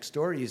tragic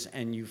stories.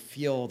 And you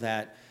feel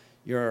that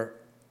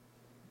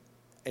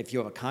if you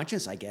have a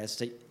conscience, I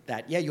guess,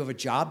 that you have a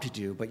job to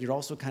do, but you're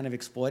also kind of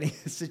exploiting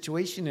the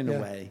situation in a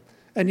way.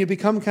 And you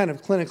become kind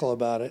of clinical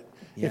about it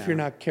if you're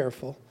not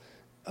careful.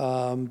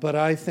 But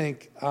I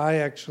think I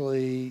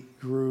actually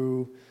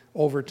grew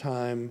over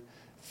time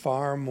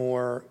far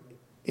more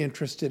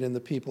interested in the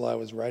people I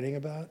was writing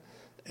about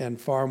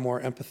and far more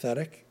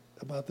empathetic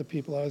about the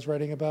people I was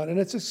writing about. And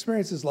it's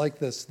experiences like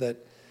this that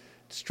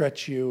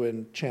stretch you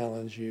and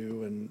challenge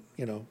you and,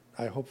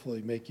 I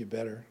hopefully make you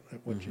better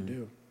at what you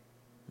do.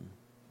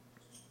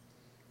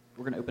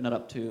 We're going to open it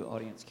up to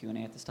audience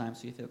Q&A at this time.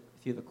 So if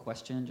you have a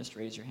question, just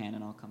raise your hand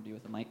and I'll come to you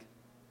with a mic.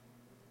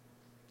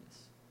 Yes.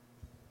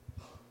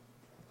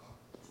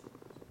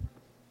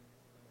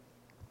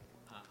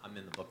 I'm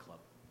in the book club.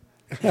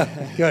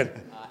 Good.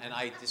 And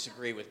I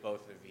disagree with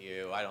both of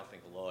you. I don't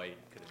think Lloyd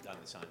could have done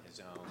this on his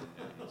own.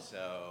 And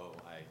so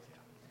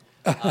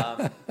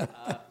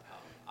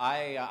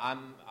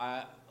I'm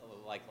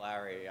like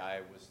Larry,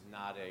 I was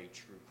not a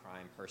true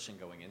crime person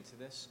going into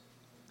this.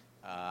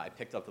 I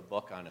picked up the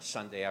book on a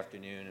Sunday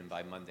afternoon, and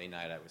by Monday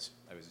night I was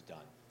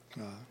done.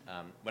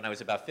 When I was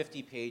about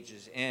 50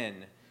 pages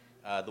in,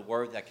 the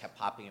word that kept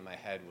popping in my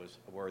head was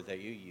a word that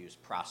you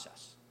used,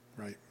 process.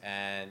 Right.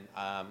 And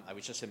I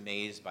was just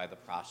amazed by the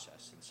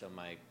process. And so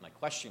my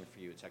question for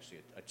you, it's actually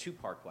a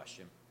two-part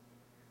question.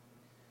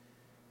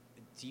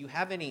 Do you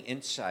have any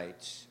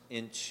insights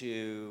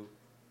into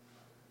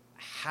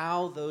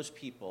how those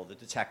people, the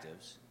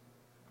detectives,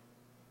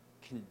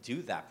 can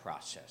do that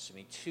process? I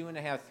mean,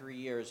 2.5, 3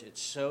 years,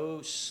 it's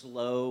so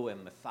slow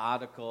and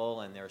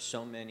methodical, and there are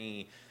so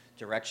many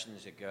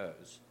directions it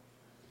goes.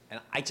 And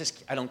I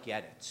don't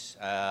get it.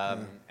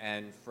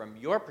 And from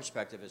your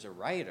perspective as a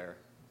writer,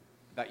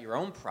 about your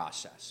own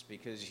process,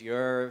 because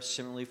you're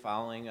similarly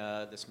following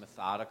this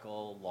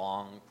methodical,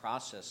 long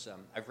process.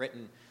 I've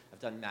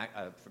done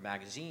for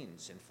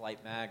magazines and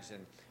Flight Mags,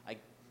 and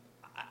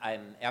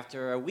I'm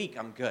after a week,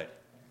 I'm good.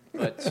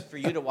 But for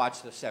you to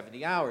watch the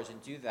 70 hours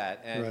and do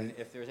that, and right.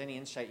 If there's any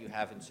insight you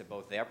have into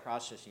both their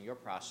process and your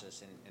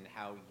process, and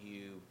how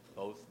you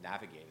both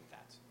navigated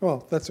that.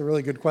 Well, that's a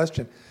really good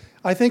question.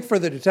 I think for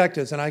the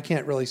detectives, and I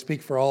can't really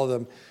speak for all of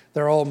them,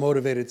 they're all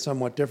motivated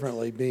somewhat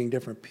differently, being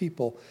different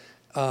people.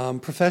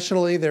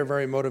 Professionally, they're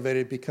very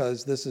motivated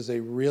because this is a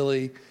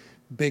really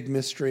big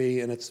mystery,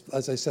 and it's,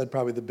 as I said,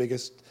 probably the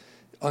biggest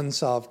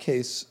unsolved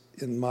case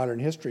in modern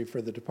history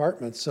for the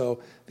department.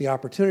 So the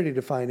opportunity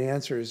to find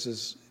answers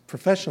is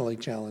professionally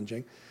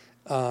challenging.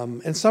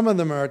 And some of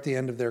them are at the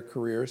end of their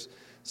careers,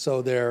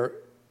 so they're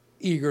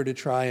eager to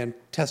try and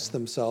test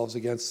themselves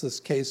against this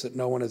case that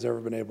no one has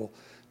ever been able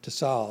to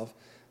solve.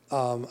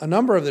 A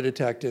number of the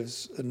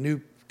detectives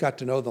got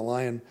to know the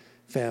Lyon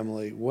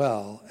family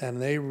well, and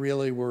they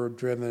really were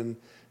driven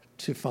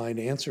to find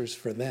answers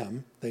for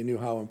them. They knew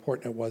how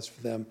important it was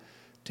for them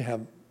to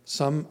have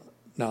some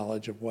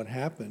knowledge of what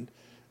happened.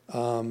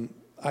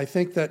 I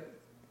think that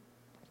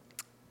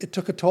it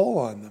took a toll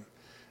on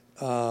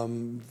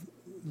them.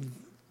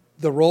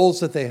 The roles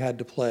that they had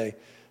to play,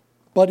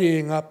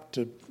 buddying up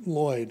to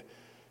Lloyd,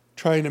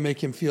 trying to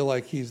make him feel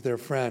like he's their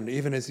friend,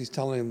 even as he's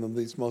telling them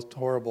these most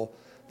horrible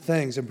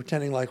things, and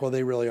pretending like, well,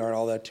 they really aren't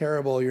all that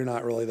terrible, you're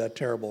not really that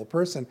terrible a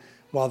person,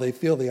 while they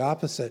feel the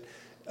opposite.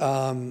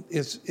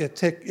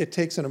 It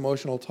takes an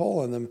emotional toll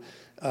on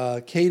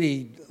them.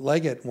 Katie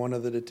Leggett, one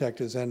of the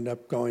detectives, ended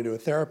up going to a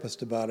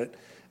therapist about it.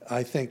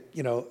 I think,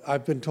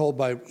 I've been told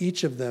by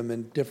each of them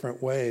in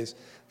different ways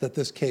that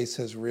this case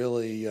has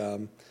really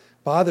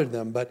bothered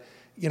them. But,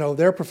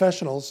 they're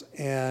professionals,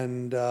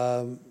 and,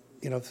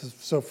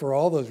 so for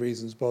all those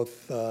reasons,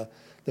 both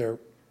they're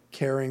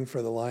caring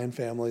for the Lyon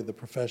family, the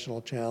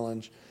professional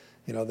challenge,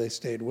 they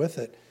stayed with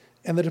it.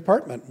 And the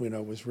department,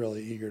 was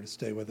really eager to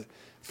stay with it.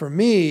 For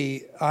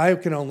me, I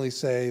can only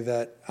say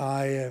that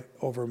I,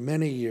 over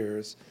many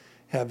years,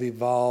 have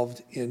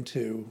evolved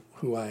into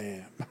who I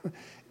am.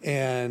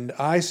 And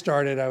I was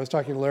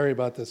talking to Larry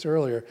about this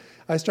earlier,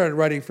 I started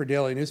writing for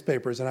daily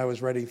newspapers, and I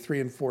was writing 3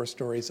 and 4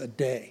 stories a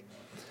day.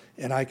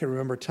 And I can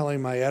remember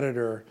telling my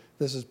editor,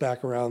 this is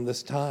back around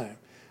this time,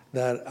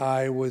 that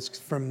I was,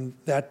 from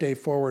that day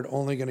forward,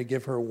 only going to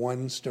give her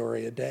 1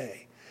 story a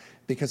day,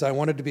 because I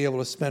wanted to be able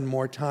to spend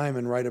more time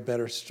and write a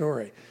better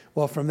story.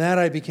 Well, from that,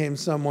 I became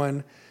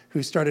someone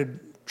who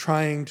started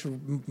trying to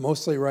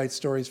mostly write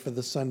stories for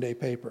the Sunday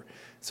paper.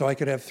 So I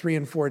could have 3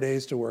 and 4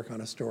 days to work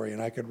on a story,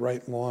 and I could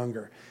write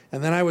longer.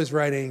 And then I was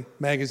writing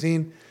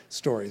magazine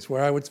stories,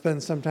 where I would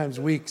spend sometimes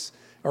weeks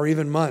or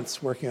even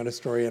months working on a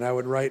story, and I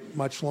would write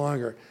much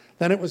longer.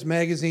 Then it was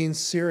magazine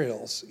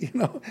serials,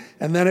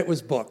 and then it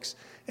was books.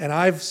 And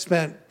I've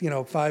spent,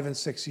 5 and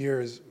 6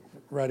 years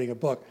writing a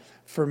book.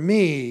 For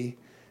me,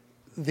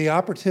 the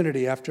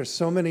opportunity, after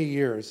so many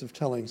years of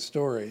telling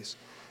stories,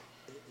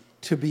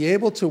 to be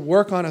able to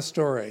work on a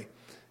story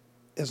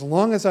as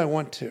long as I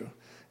want to,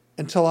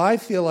 until I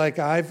feel like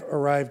I've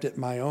arrived at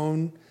my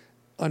own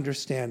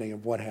understanding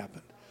of what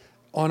happened,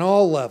 on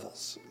all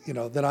levels,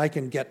 that I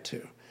can get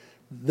to.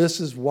 This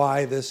is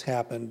why this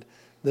happened.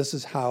 This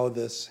is how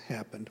this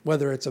happened.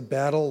 Whether it's a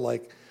battle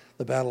like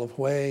the Battle of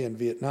Hue in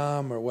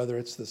Vietnam, or whether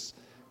it's this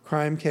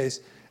crime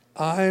case,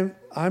 I'm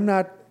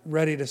not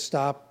ready to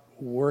stop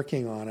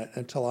working on it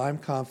until I'm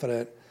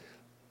confident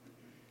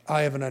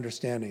I have an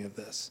understanding of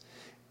this.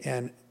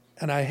 And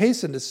I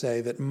hasten to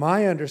say that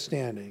my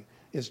understanding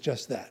is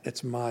just that.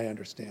 It's my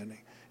understanding.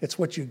 It's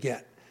what you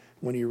get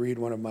when you read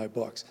one of my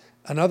books.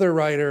 Another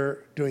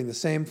writer doing the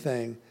same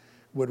thing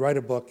would write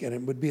a book, and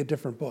it would be a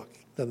different book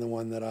than the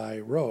one that I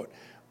wrote.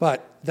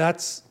 But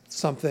that's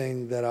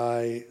something that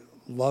I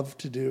love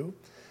to do,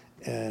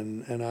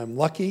 and I'm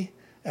lucky,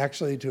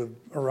 actually, to have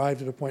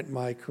arrived at a point in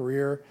my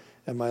career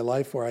and my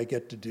life where I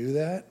get to do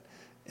that.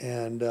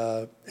 And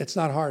it's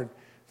not hard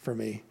for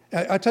me.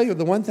 I tell you,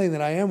 the one thing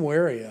that I am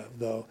wary of,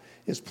 though,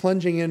 is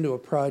plunging into a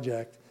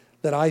project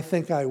that I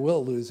think I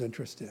will lose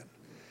interest in.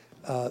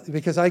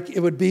 because it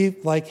would be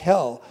like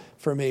hell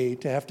for me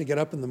to have to get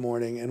up in the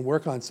morning and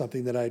work on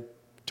something that I'm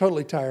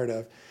totally tired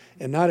of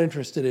and not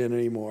interested in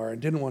anymore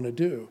and didn't want to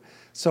do.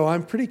 So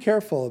I'm pretty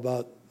careful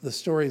about the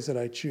stories that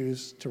I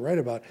choose to write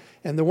about.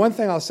 And the one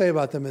thing I'll say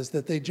about them is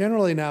that they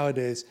generally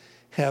nowadays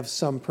have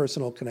some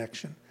personal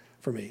connection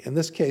for me. In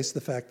this case, the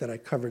fact that I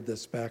covered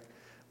this back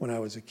when I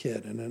was a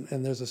kid.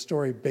 And there's a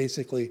story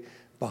basically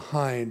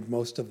behind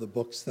most of the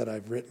books that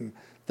I've written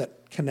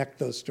that connect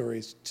those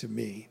stories to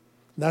me.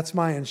 That's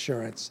my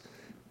insurance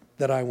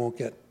that I won't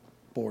get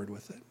bored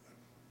with it.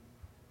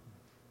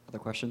 Other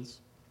questions?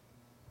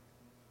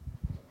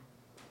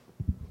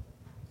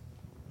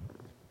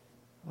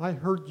 I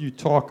heard you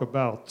talk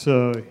about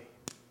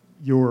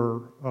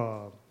your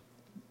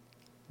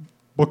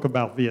book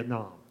about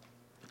Vietnam.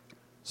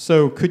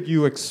 So could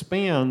you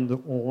expand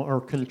on,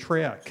 or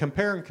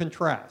compare and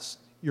contrast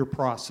your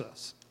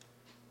process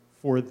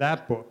for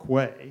that book,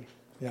 Way,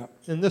 Yeah.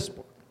 and this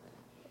book?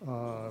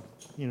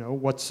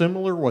 What's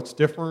similar, what's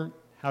different,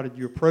 how did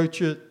you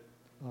approach it?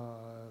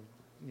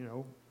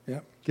 Yeah.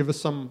 Give us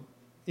some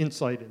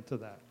insight into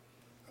that.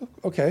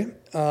 Okay.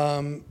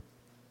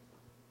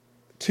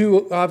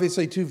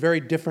 Obviously two very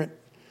different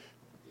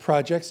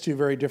projects, two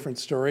very different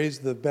stories.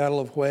 The Battle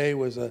of Hue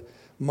was a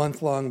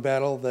month-long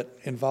battle that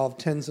involved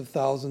tens of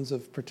thousands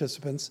of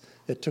participants.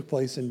 It took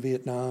place in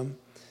Vietnam.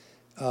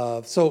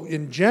 So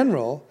in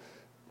general,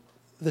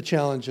 the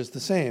challenge is the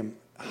same.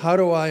 How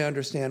do I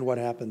understand what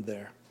happened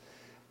there?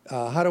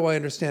 How do I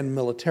understand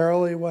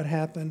militarily what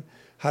happened?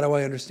 How do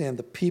I understand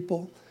the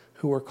people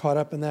who were caught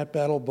up in that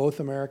battle, both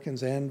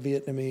Americans and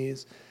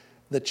Vietnamese?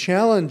 The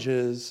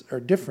challenges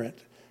are different.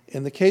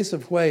 In the case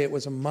of Hue, it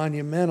was a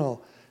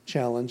monumental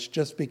challenge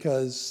just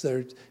because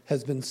there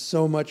has been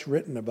so much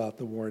written about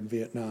the war in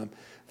Vietnam.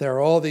 There are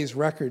all these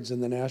records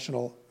in the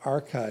National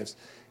Archives,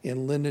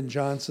 in Lyndon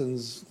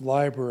Johnson's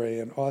library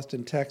in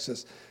Austin,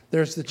 Texas.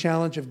 There's the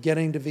challenge of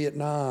getting to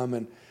Vietnam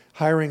and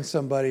hiring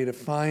somebody to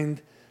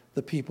find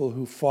the people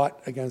who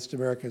fought against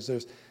Americans.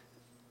 There's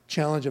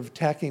challenge of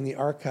attacking the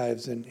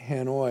archives in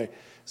Hanoi.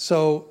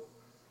 So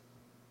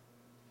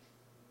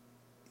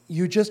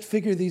you just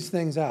figure these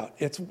things out.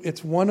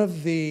 It's one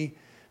of the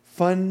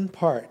fun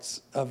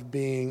parts of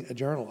being a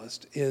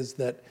journalist is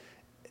that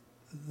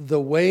the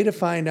way to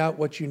find out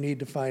what you need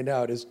to find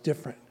out is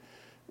different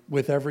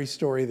with every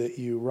story that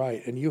you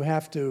write. And you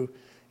have to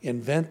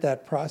invent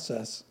that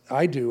process.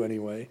 I do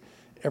anyway,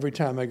 every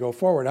time I go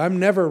forward. I'm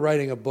never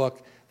writing a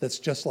book that's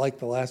just like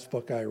the last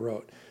book I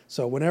wrote.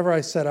 So whenever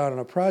I set out on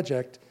a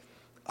project,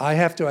 I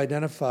have to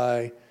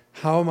identify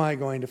how am I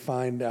going to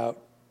find out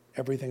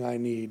everything I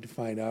need to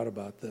find out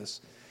about this.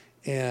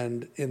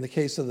 And in the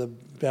case of the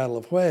Battle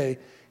of Hue,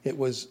 it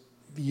was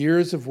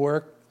years of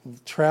work,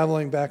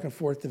 traveling back and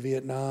forth to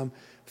Vietnam,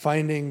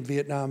 finding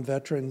Vietnam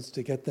veterans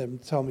to get them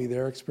to tell me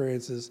their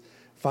experiences,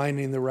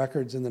 finding the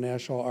records in the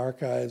National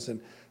Archives, and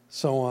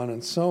so on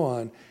and so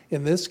on.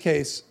 In this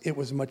case, it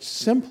was much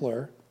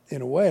simpler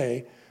in a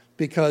way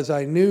because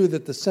I knew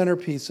that the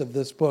centerpiece of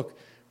this book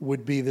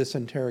would be this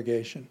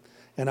interrogation.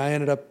 And I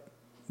ended up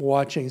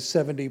watching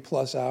 70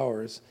 plus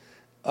hours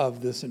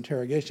of this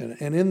interrogation.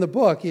 And in the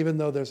book, even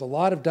though there's a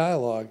lot of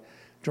dialogue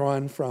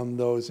drawn from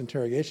those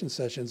interrogation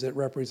sessions, it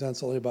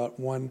represents only about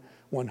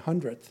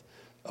 1/100th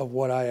of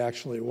what I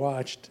actually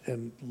watched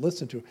and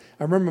listened to.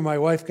 I remember my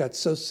wife got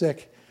so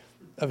sick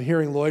of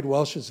hearing Lloyd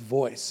Welsh's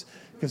voice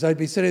because I'd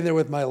be sitting there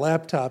with my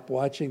laptop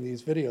watching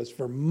these videos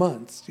for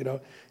months,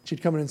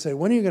 She'd come in and say,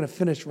 "When are you going to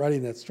finish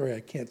writing that story?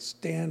 I can't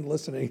stand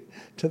listening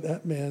to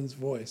that man's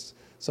voice."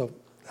 So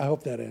I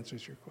hope that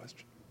answers your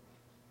question.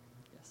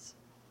 Yes.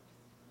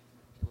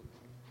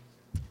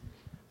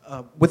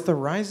 With the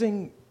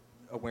rising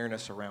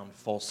awareness around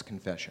false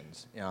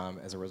confessions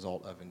as a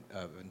result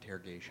of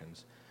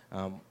interrogations,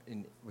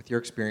 with your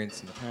experience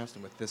in the past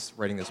and with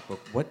writing this book,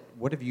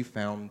 what have you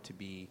found to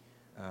be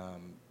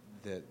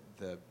the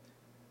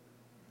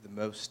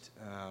most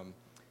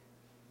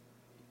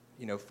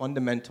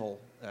fundamental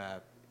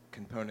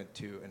component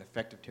to an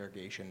effective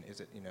interrogation?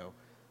 Is it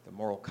the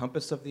moral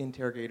compass of the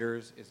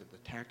interrogators? Is it the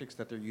tactics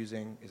that they're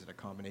using? Is it a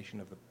combination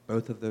of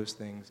both of those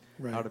things?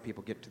 Right. How do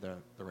people get to the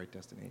right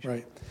destination?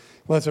 Right.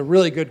 Well, it's a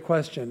really good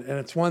question, and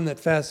it's one that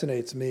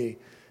fascinates me.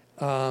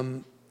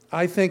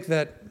 I think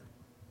that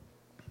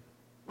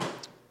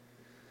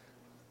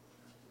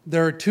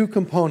there are two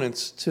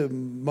components to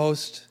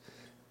most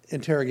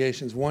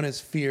interrogations. One is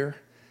fear,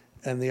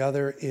 and the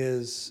other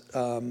is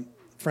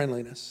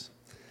friendliness.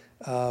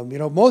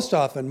 Most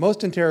often,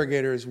 most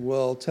interrogators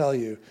will tell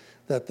you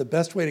that the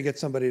best way to get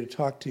somebody to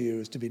talk to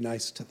you is to be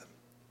nice to them,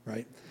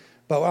 right?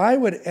 But I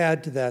would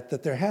add to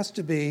that there has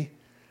to be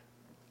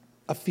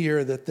a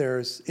fear that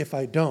if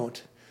I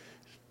don't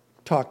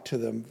talk to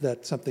them,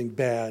 that something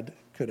bad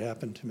could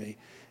happen to me.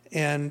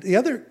 And the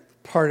other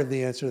part of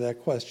the answer to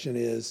that question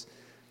is,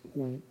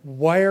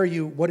 what are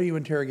you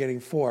interrogating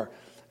for?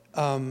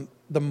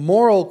 The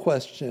moral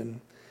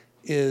question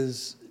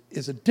is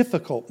a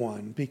difficult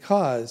one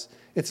because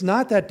it's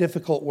not that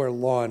difficult where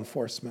law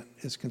enforcement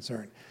is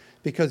concerned.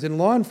 Because in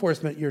law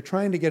enforcement, you're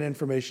trying to get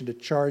information to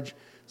charge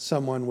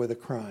someone with a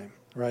crime,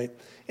 right?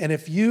 And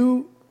if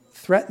you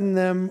threaten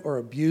them or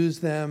abuse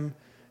them,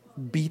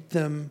 beat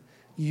them,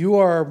 you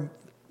are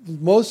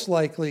most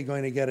likely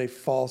going to get a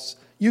false,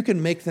 you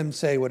can make them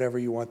say whatever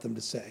you want them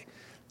to say.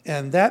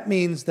 And that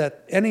means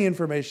that any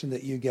information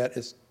that you get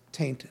is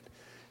tainted.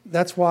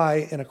 That's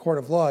why in a court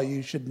of law,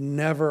 you should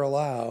never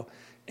allow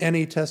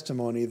any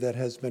testimony that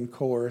has been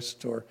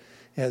coerced or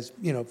has,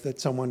 that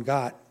someone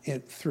got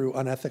through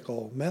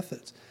unethical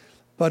methods.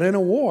 But in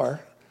a war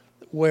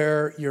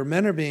where your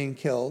men are being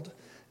killed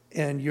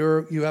and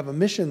you have a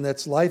mission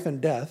that's life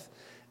and death,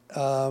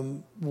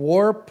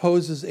 war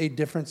poses a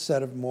different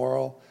set of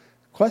moral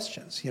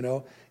questions.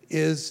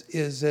 Is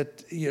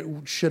it,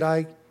 should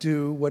I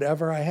do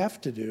whatever I have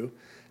to do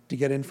to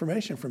get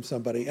information from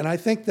somebody? And I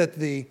think that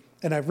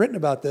and I've written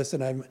about this,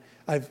 and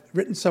I've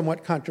written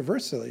somewhat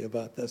controversially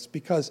about this,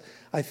 because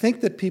I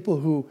think that people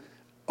who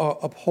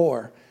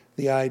abhor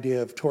the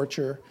idea of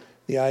torture,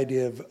 the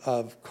idea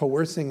of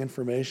coercing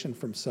information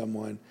from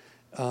someone,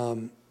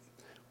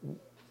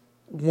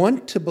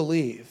 want to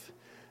believe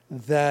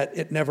that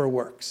it never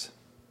works.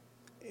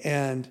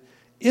 And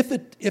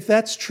if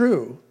that's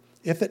true,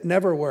 if it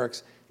never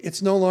works,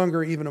 it's no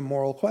longer even a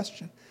moral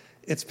question.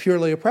 It's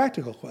purely a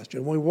practical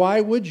question. Well,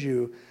 why would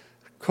you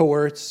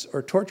coerce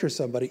or torture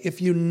somebody if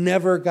you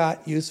never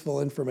got useful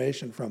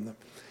information from them?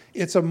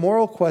 It's a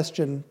moral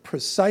question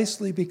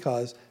precisely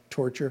because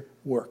torture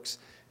works.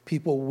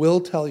 People will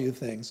tell you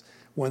things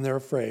when they're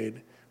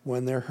afraid,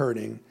 when they're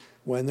hurting,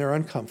 when they're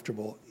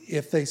uncomfortable,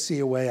 if they see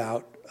a way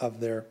out of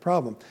their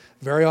problem.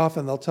 Very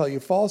often they'll tell you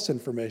false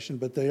information,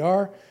 but they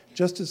are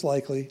just as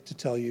likely to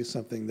tell you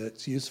something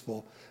that's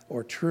useful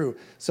or true.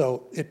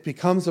 So it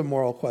becomes a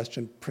moral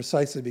question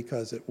precisely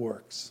because it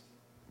works.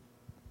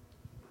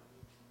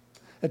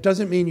 It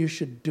doesn't mean you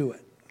should do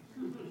it.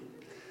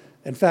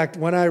 In fact,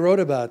 when I wrote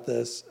about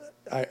this,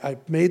 I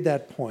made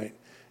that point,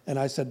 and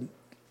I said,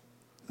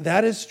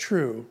 that is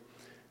true,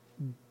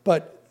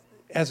 but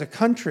as a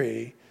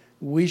country,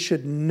 we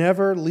should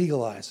never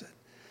legalize it.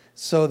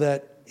 So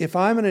that if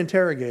I'm an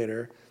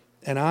interrogator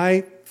and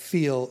I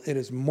feel it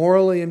is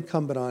morally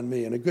incumbent on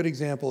me, and a good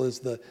example is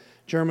the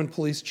German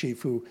police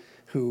chief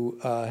who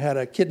had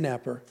a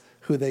kidnapper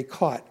who they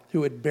caught,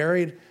 who had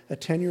buried a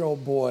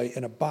 10-year-old boy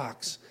in a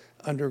box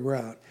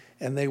underground.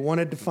 And they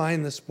wanted to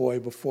find this boy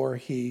before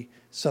he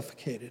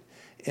suffocated.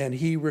 And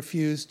he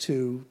refused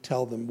to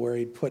tell them where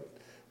he'd put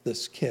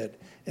this kid.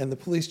 And the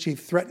police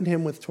chief threatened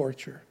him with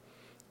torture.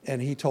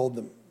 And he told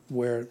them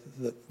where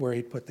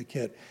he'd put the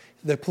kid.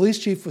 The police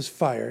chief was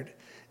fired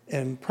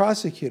and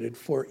prosecuted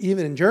for,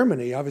 even in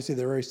Germany, obviously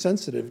they're very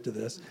sensitive to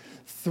this,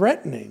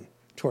 threatening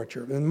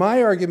torture. And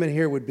my argument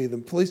here would be the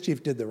police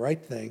chief did the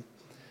right thing,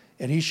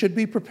 and he should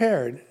be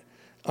prepared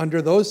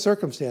under those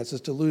circumstances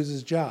to lose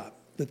his job.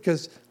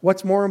 Because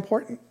what's more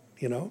important,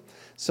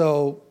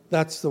 So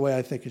that's the way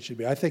I think it should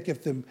be. I think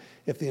if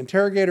the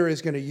interrogator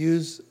is going to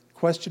use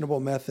questionable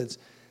methods,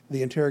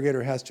 the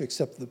interrogator has to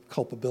accept the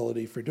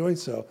culpability for doing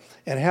so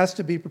and has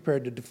to be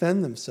prepared to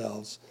defend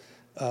themselves.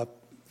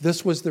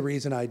 This was the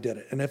reason I did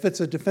it. And if it's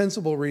a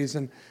defensible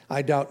reason,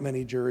 I doubt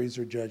many juries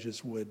or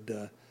judges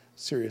would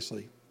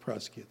seriously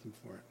prosecute them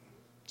for it.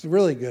 It's a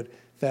really good,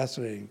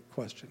 fascinating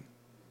question.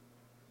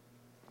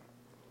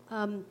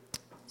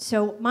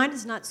 So mine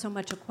is not so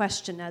much a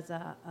question as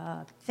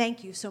a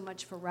thank you so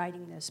much for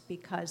writing this,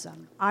 because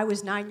I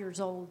was 9 years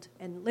old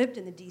and lived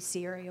in the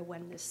D.C. area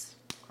when this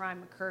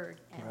crime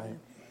occurred. And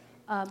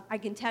I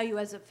can tell you,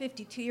 as a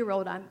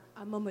 52-year-old, I'm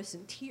almost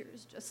in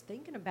tears just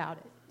thinking about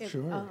it.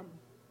 Sure.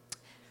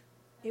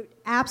 It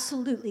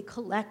absolutely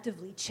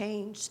collectively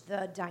changed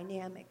the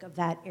dynamic of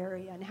that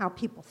area and how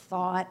people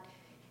thought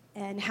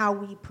and how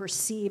we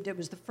perceived. It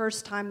was the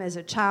first time as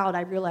a child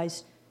I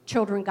realized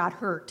children got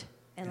hurt.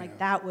 And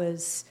that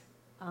was,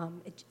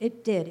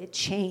 it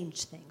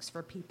changed things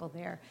for people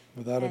there.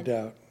 Without a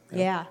doubt.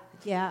 Yeah.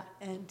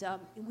 And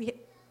we,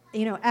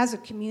 as a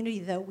community,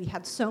 though, we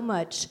had so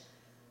much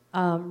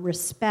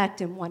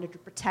respect and wanted to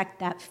protect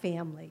that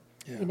family.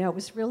 Yeah. It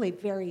was really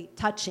very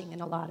touching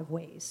in a lot of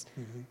ways.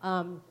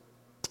 Mm-hmm.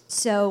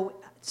 So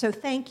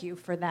thank you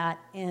for that.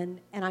 And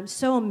I'm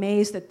so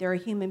amazed that there are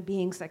human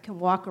beings that can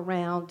walk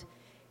around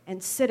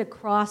and sit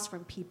across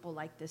from people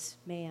like this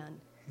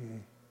man. Mm.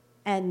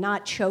 And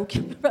not choke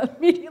him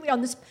immediately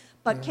on this,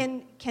 but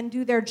can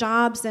do their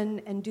jobs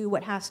and do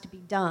what has to be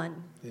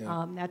done.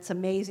 Yeah. That's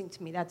amazing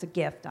to me. That's a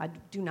gift. I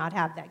do not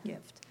have that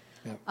gift.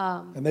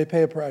 Yeah. And they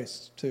pay a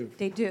price, too.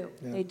 They do.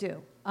 Yeah. They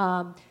do.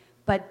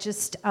 But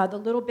just the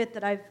little bit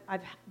that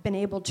I've been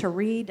able to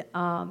read,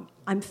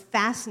 I'm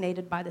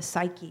fascinated by the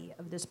psyche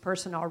of this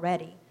person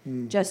already,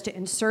 just to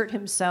insert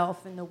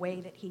himself in the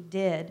way that he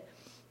did.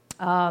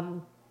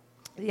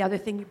 The other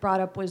thing you brought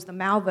up was the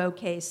Malvo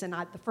case, and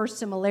the first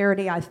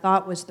similarity I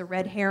thought was the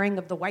red herring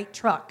of the white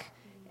truck,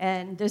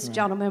 and this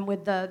gentleman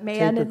with the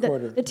man and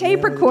the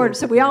tape recorder.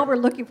 So we all were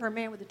looking for a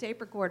man with a tape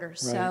recorder. Right.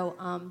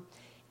 So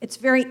it's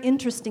very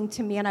interesting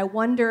to me, and I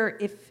wonder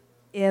if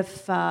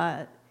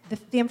the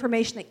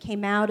information that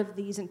came out of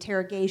these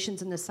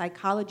interrogations and the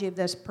psychology of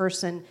this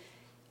person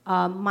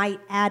might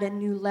add a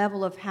new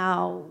level of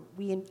how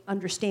we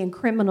understand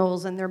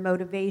criminals and their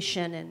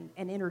motivation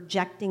and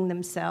interjecting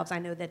themselves. I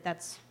know that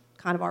that's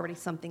kind of already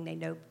something they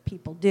know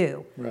people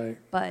do. Right.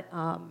 But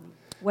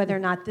whether or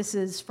not this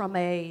is from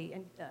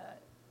a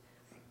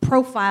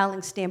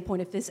profiling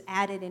standpoint, if this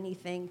added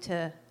anything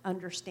to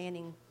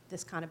understanding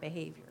this kind of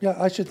behavior. Yeah,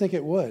 I should think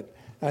it would.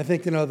 I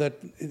think, that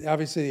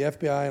obviously the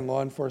FBI and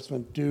law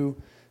enforcement do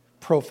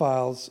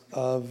profiles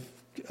of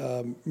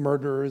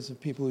murderers,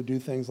 of people who do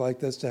things like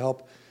this to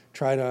help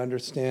try to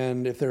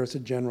understand if there's a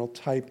general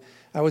type.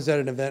 I was at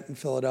an event in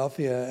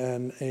Philadelphia,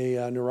 and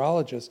a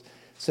neurologist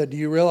said, do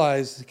you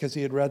realize, because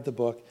he had read the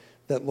book,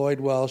 that Lloyd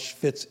Welsh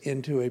fits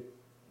into a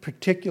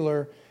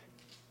particular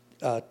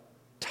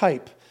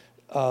type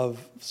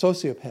of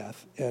sociopath,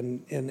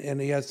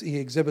 and he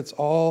exhibits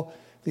all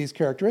these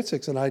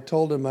characteristics. And I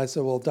told him, I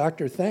said, well,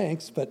 doctor,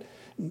 thanks, but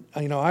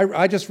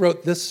I just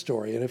wrote this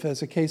story, and if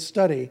as a case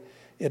study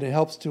it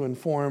helps to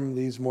inform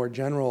these more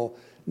general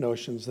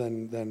notions,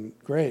 then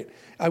great.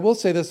 I will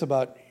say this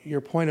about your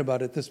point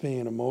about this being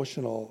an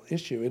emotional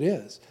issue. It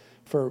is.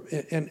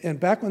 And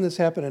back when this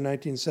happened in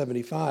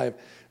 1975,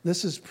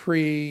 this is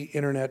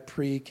pre-internet,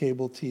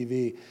 pre-cable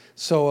TV.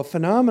 So a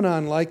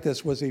phenomenon like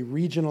this was a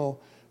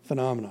regional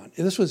phenomenon.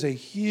 This was a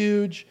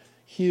huge,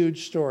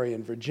 huge story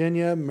in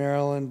Virginia,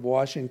 Maryland,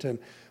 Washington.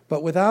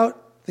 But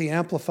without the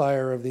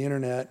amplifier of the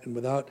internet and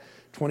without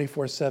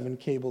 24/7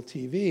 cable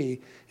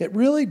TV, it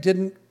really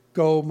didn't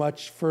go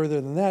much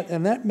further than that.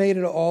 And that made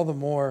it all the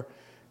more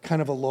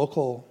kind of a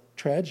local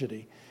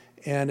tragedy.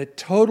 And it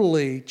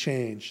totally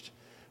changed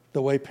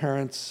the way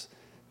parents,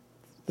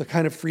 the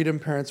kind of freedom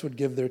parents would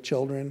give their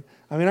children.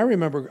 I mean, I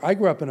remember, I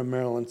grew up in a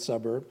Maryland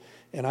suburb,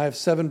 and I have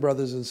 7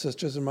 brothers and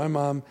sisters, and my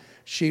mom,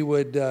 she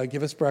would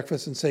give us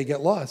breakfast and say,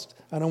 get lost.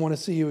 I don't want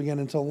to see you again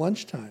until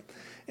lunchtime.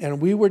 And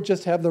we would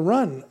just have the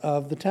run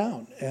of the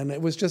town, and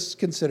it was just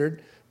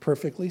considered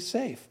perfectly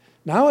safe.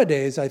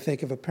 Nowadays, I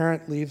think if a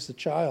parent leaves a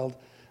child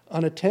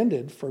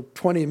unattended for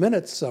 20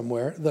 minutes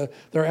somewhere,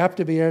 they're apt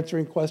to be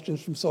answering questions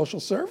from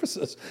social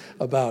services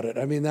about it.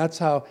 I mean, that's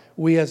how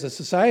we as a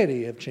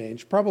society have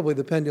changed. Probably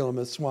the pendulum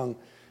has swung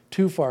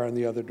too far in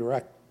the other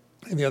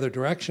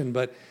direction,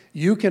 but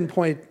you can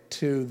point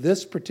to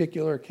this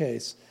particular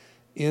case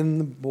in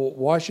the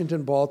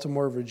Washington,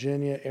 Baltimore,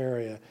 Virginia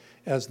area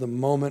as the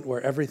moment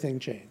where everything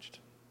changed.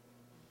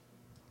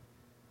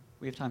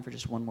 We have time for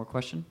just one more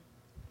question.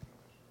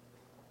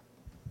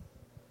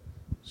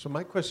 So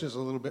my question is a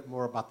little bit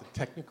more about the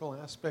technical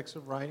aspects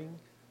of writing.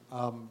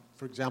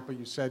 For example,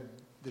 you said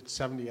that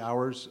 70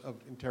 hours of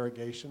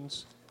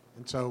interrogations.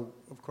 And so,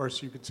 of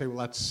course, you could say, well,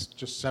 that's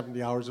just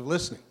 70 hours of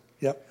listening.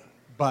 Yep.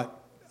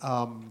 But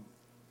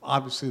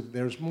obviously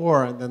there's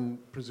more, and then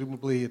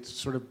presumably it's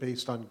sort of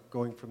based on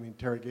going from the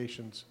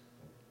interrogations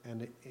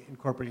and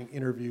incorporating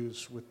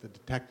interviews with the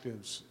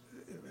detectives,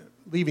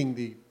 leaving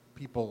the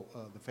people,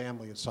 the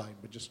family aside,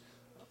 but just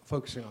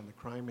focusing on the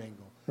crime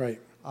angle. Right.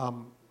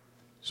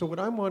 So what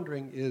I'm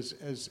wondering is,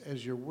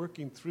 as you're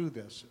working through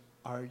this,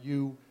 are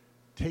you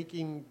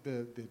taking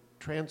the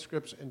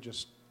transcripts and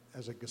just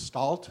as a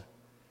gestalt,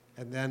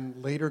 and then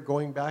later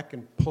going back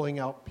and pulling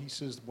out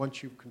pieces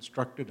once you've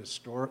constructed a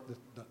story,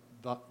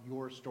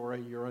 your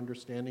story, your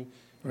understanding,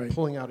 Right.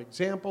 pulling out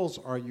examples?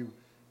 Are you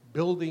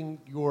building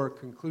your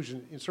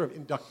conclusion in sort of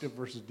inductive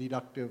versus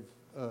deductive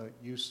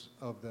use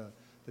of the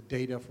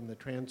data from the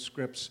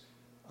transcripts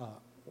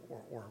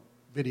or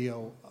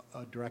video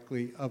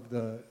directly of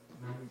the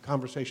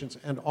conversations,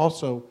 and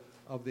also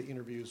of the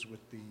interviews with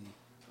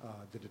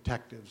the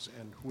detectives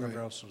and whoever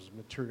Right. else was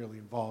materially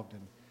involved in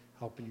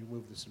helping you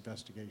move this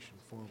investigation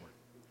forward?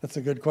 That's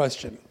a good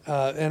question.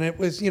 And it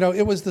was,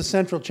 it was the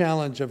central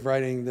challenge of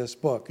writing this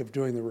book, of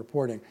doing the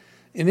reporting.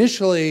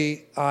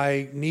 Initially,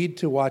 I need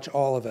to watch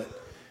all of it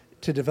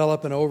to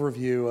develop an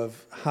overview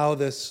of how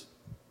this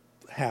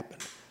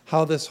happened,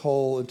 how this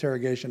whole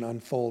interrogation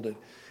unfolded.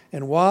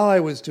 And while I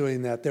was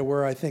doing that, there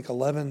were, I think,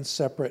 11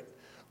 separate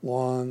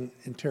long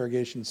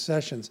interrogation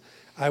sessions.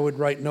 I would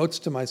write notes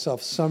to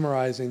myself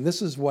summarizing,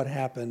 this is what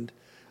happened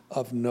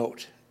of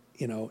note,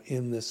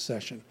 in this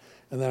session.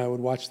 And then I would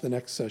watch the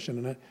next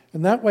session.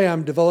 And that way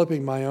I'm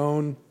developing my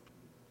own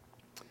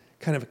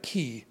kind of a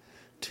key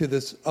to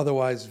this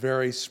otherwise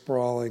very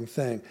sprawling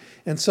thing.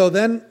 And so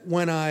then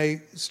when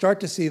I start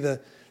to see the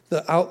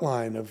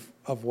outline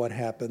of what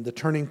happened, the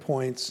turning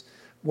points,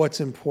 what's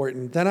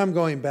important, then I'm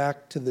going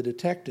back to the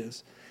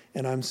detectives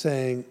and I'm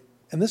saying,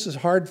 and this is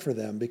hard for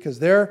them because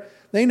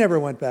they never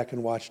went back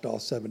and watched all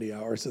 70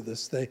 hours of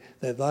this.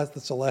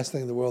 That's the last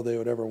thing in the world they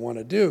would ever want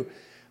to do.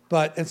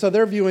 And so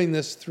they're viewing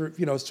this through,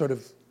 sort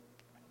of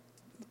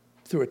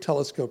through a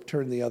telescope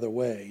turned the other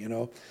way,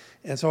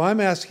 And so I'm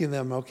asking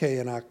them, okay,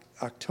 in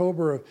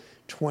October of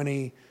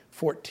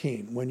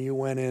 2014, when you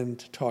went in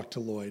to talk to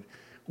Lloyd,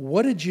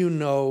 what did you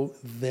know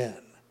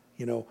then?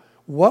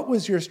 What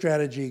was your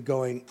strategy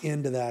going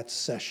into that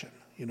session?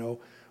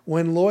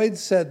 When Lloyd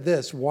said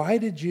this, why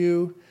did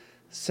you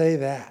say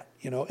that?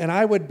 And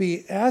I would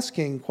be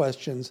asking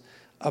questions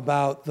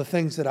about the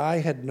things that I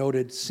had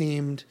noted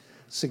seemed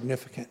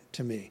significant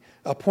to me.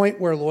 A point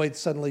where Lloyd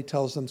suddenly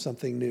tells them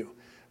something new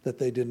that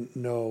they didn't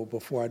know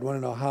before. I'd want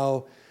to know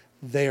how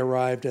they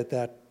arrived at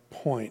that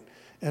point.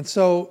 And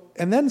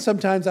then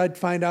sometimes I'd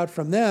find out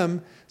from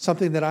them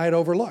something that I had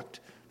overlooked.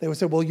 They would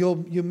say, well,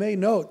 you may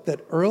note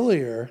that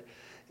earlier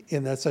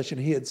in that session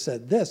he had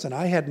said this, and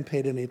I hadn't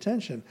paid any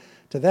attention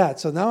to that.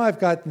 So now I've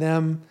got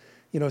them,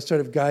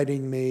 sort of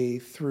guiding me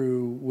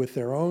through with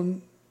their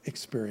own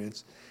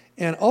experience.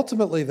 And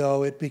ultimately,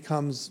 though, it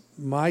becomes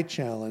my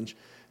challenge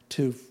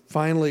to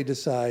finally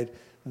decide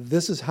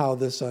this is how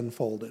this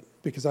unfolded,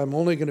 because I'm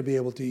only going to be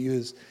able to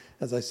use,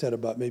 as I said,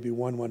 about maybe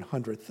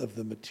 1/100th of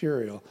the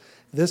material.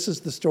 This is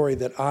the story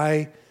that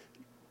I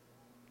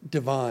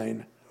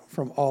divine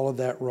from all of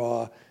that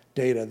raw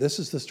data. This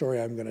is the story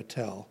I'm going to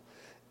tell.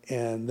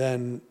 And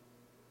then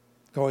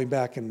going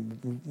back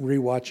and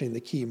rewatching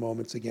the key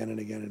moments again and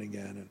again and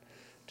again and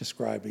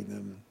describing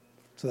them.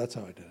 So that's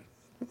how I did it.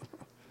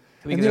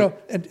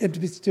 And to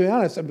be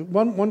honest, I mean,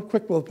 one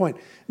quick little point.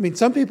 I mean,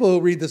 some people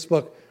who read this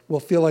book will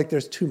feel like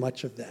there's too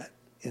much of that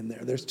in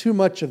there. There's too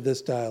much of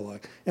this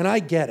dialogue. And I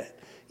get it,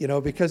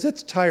 because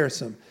it's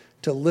tiresome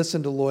to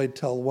listen to Lloyd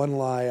tell one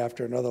lie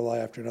after another lie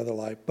after another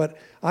lie. But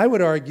I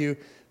would argue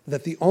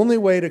that the only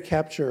way to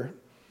capture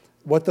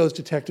what those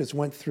detectives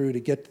went through to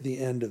get to the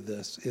end of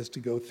this is to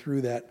go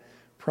through that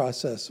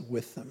process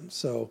with them.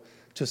 So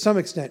to some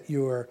extent,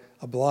 you are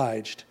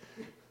obliged,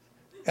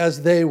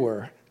 as they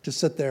were, to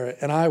sit there,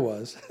 and I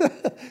was,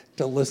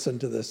 to listen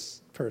to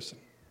this person.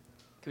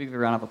 Can we give a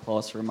round of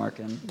applause for Mark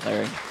and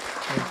Larry?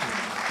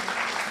 Thank you.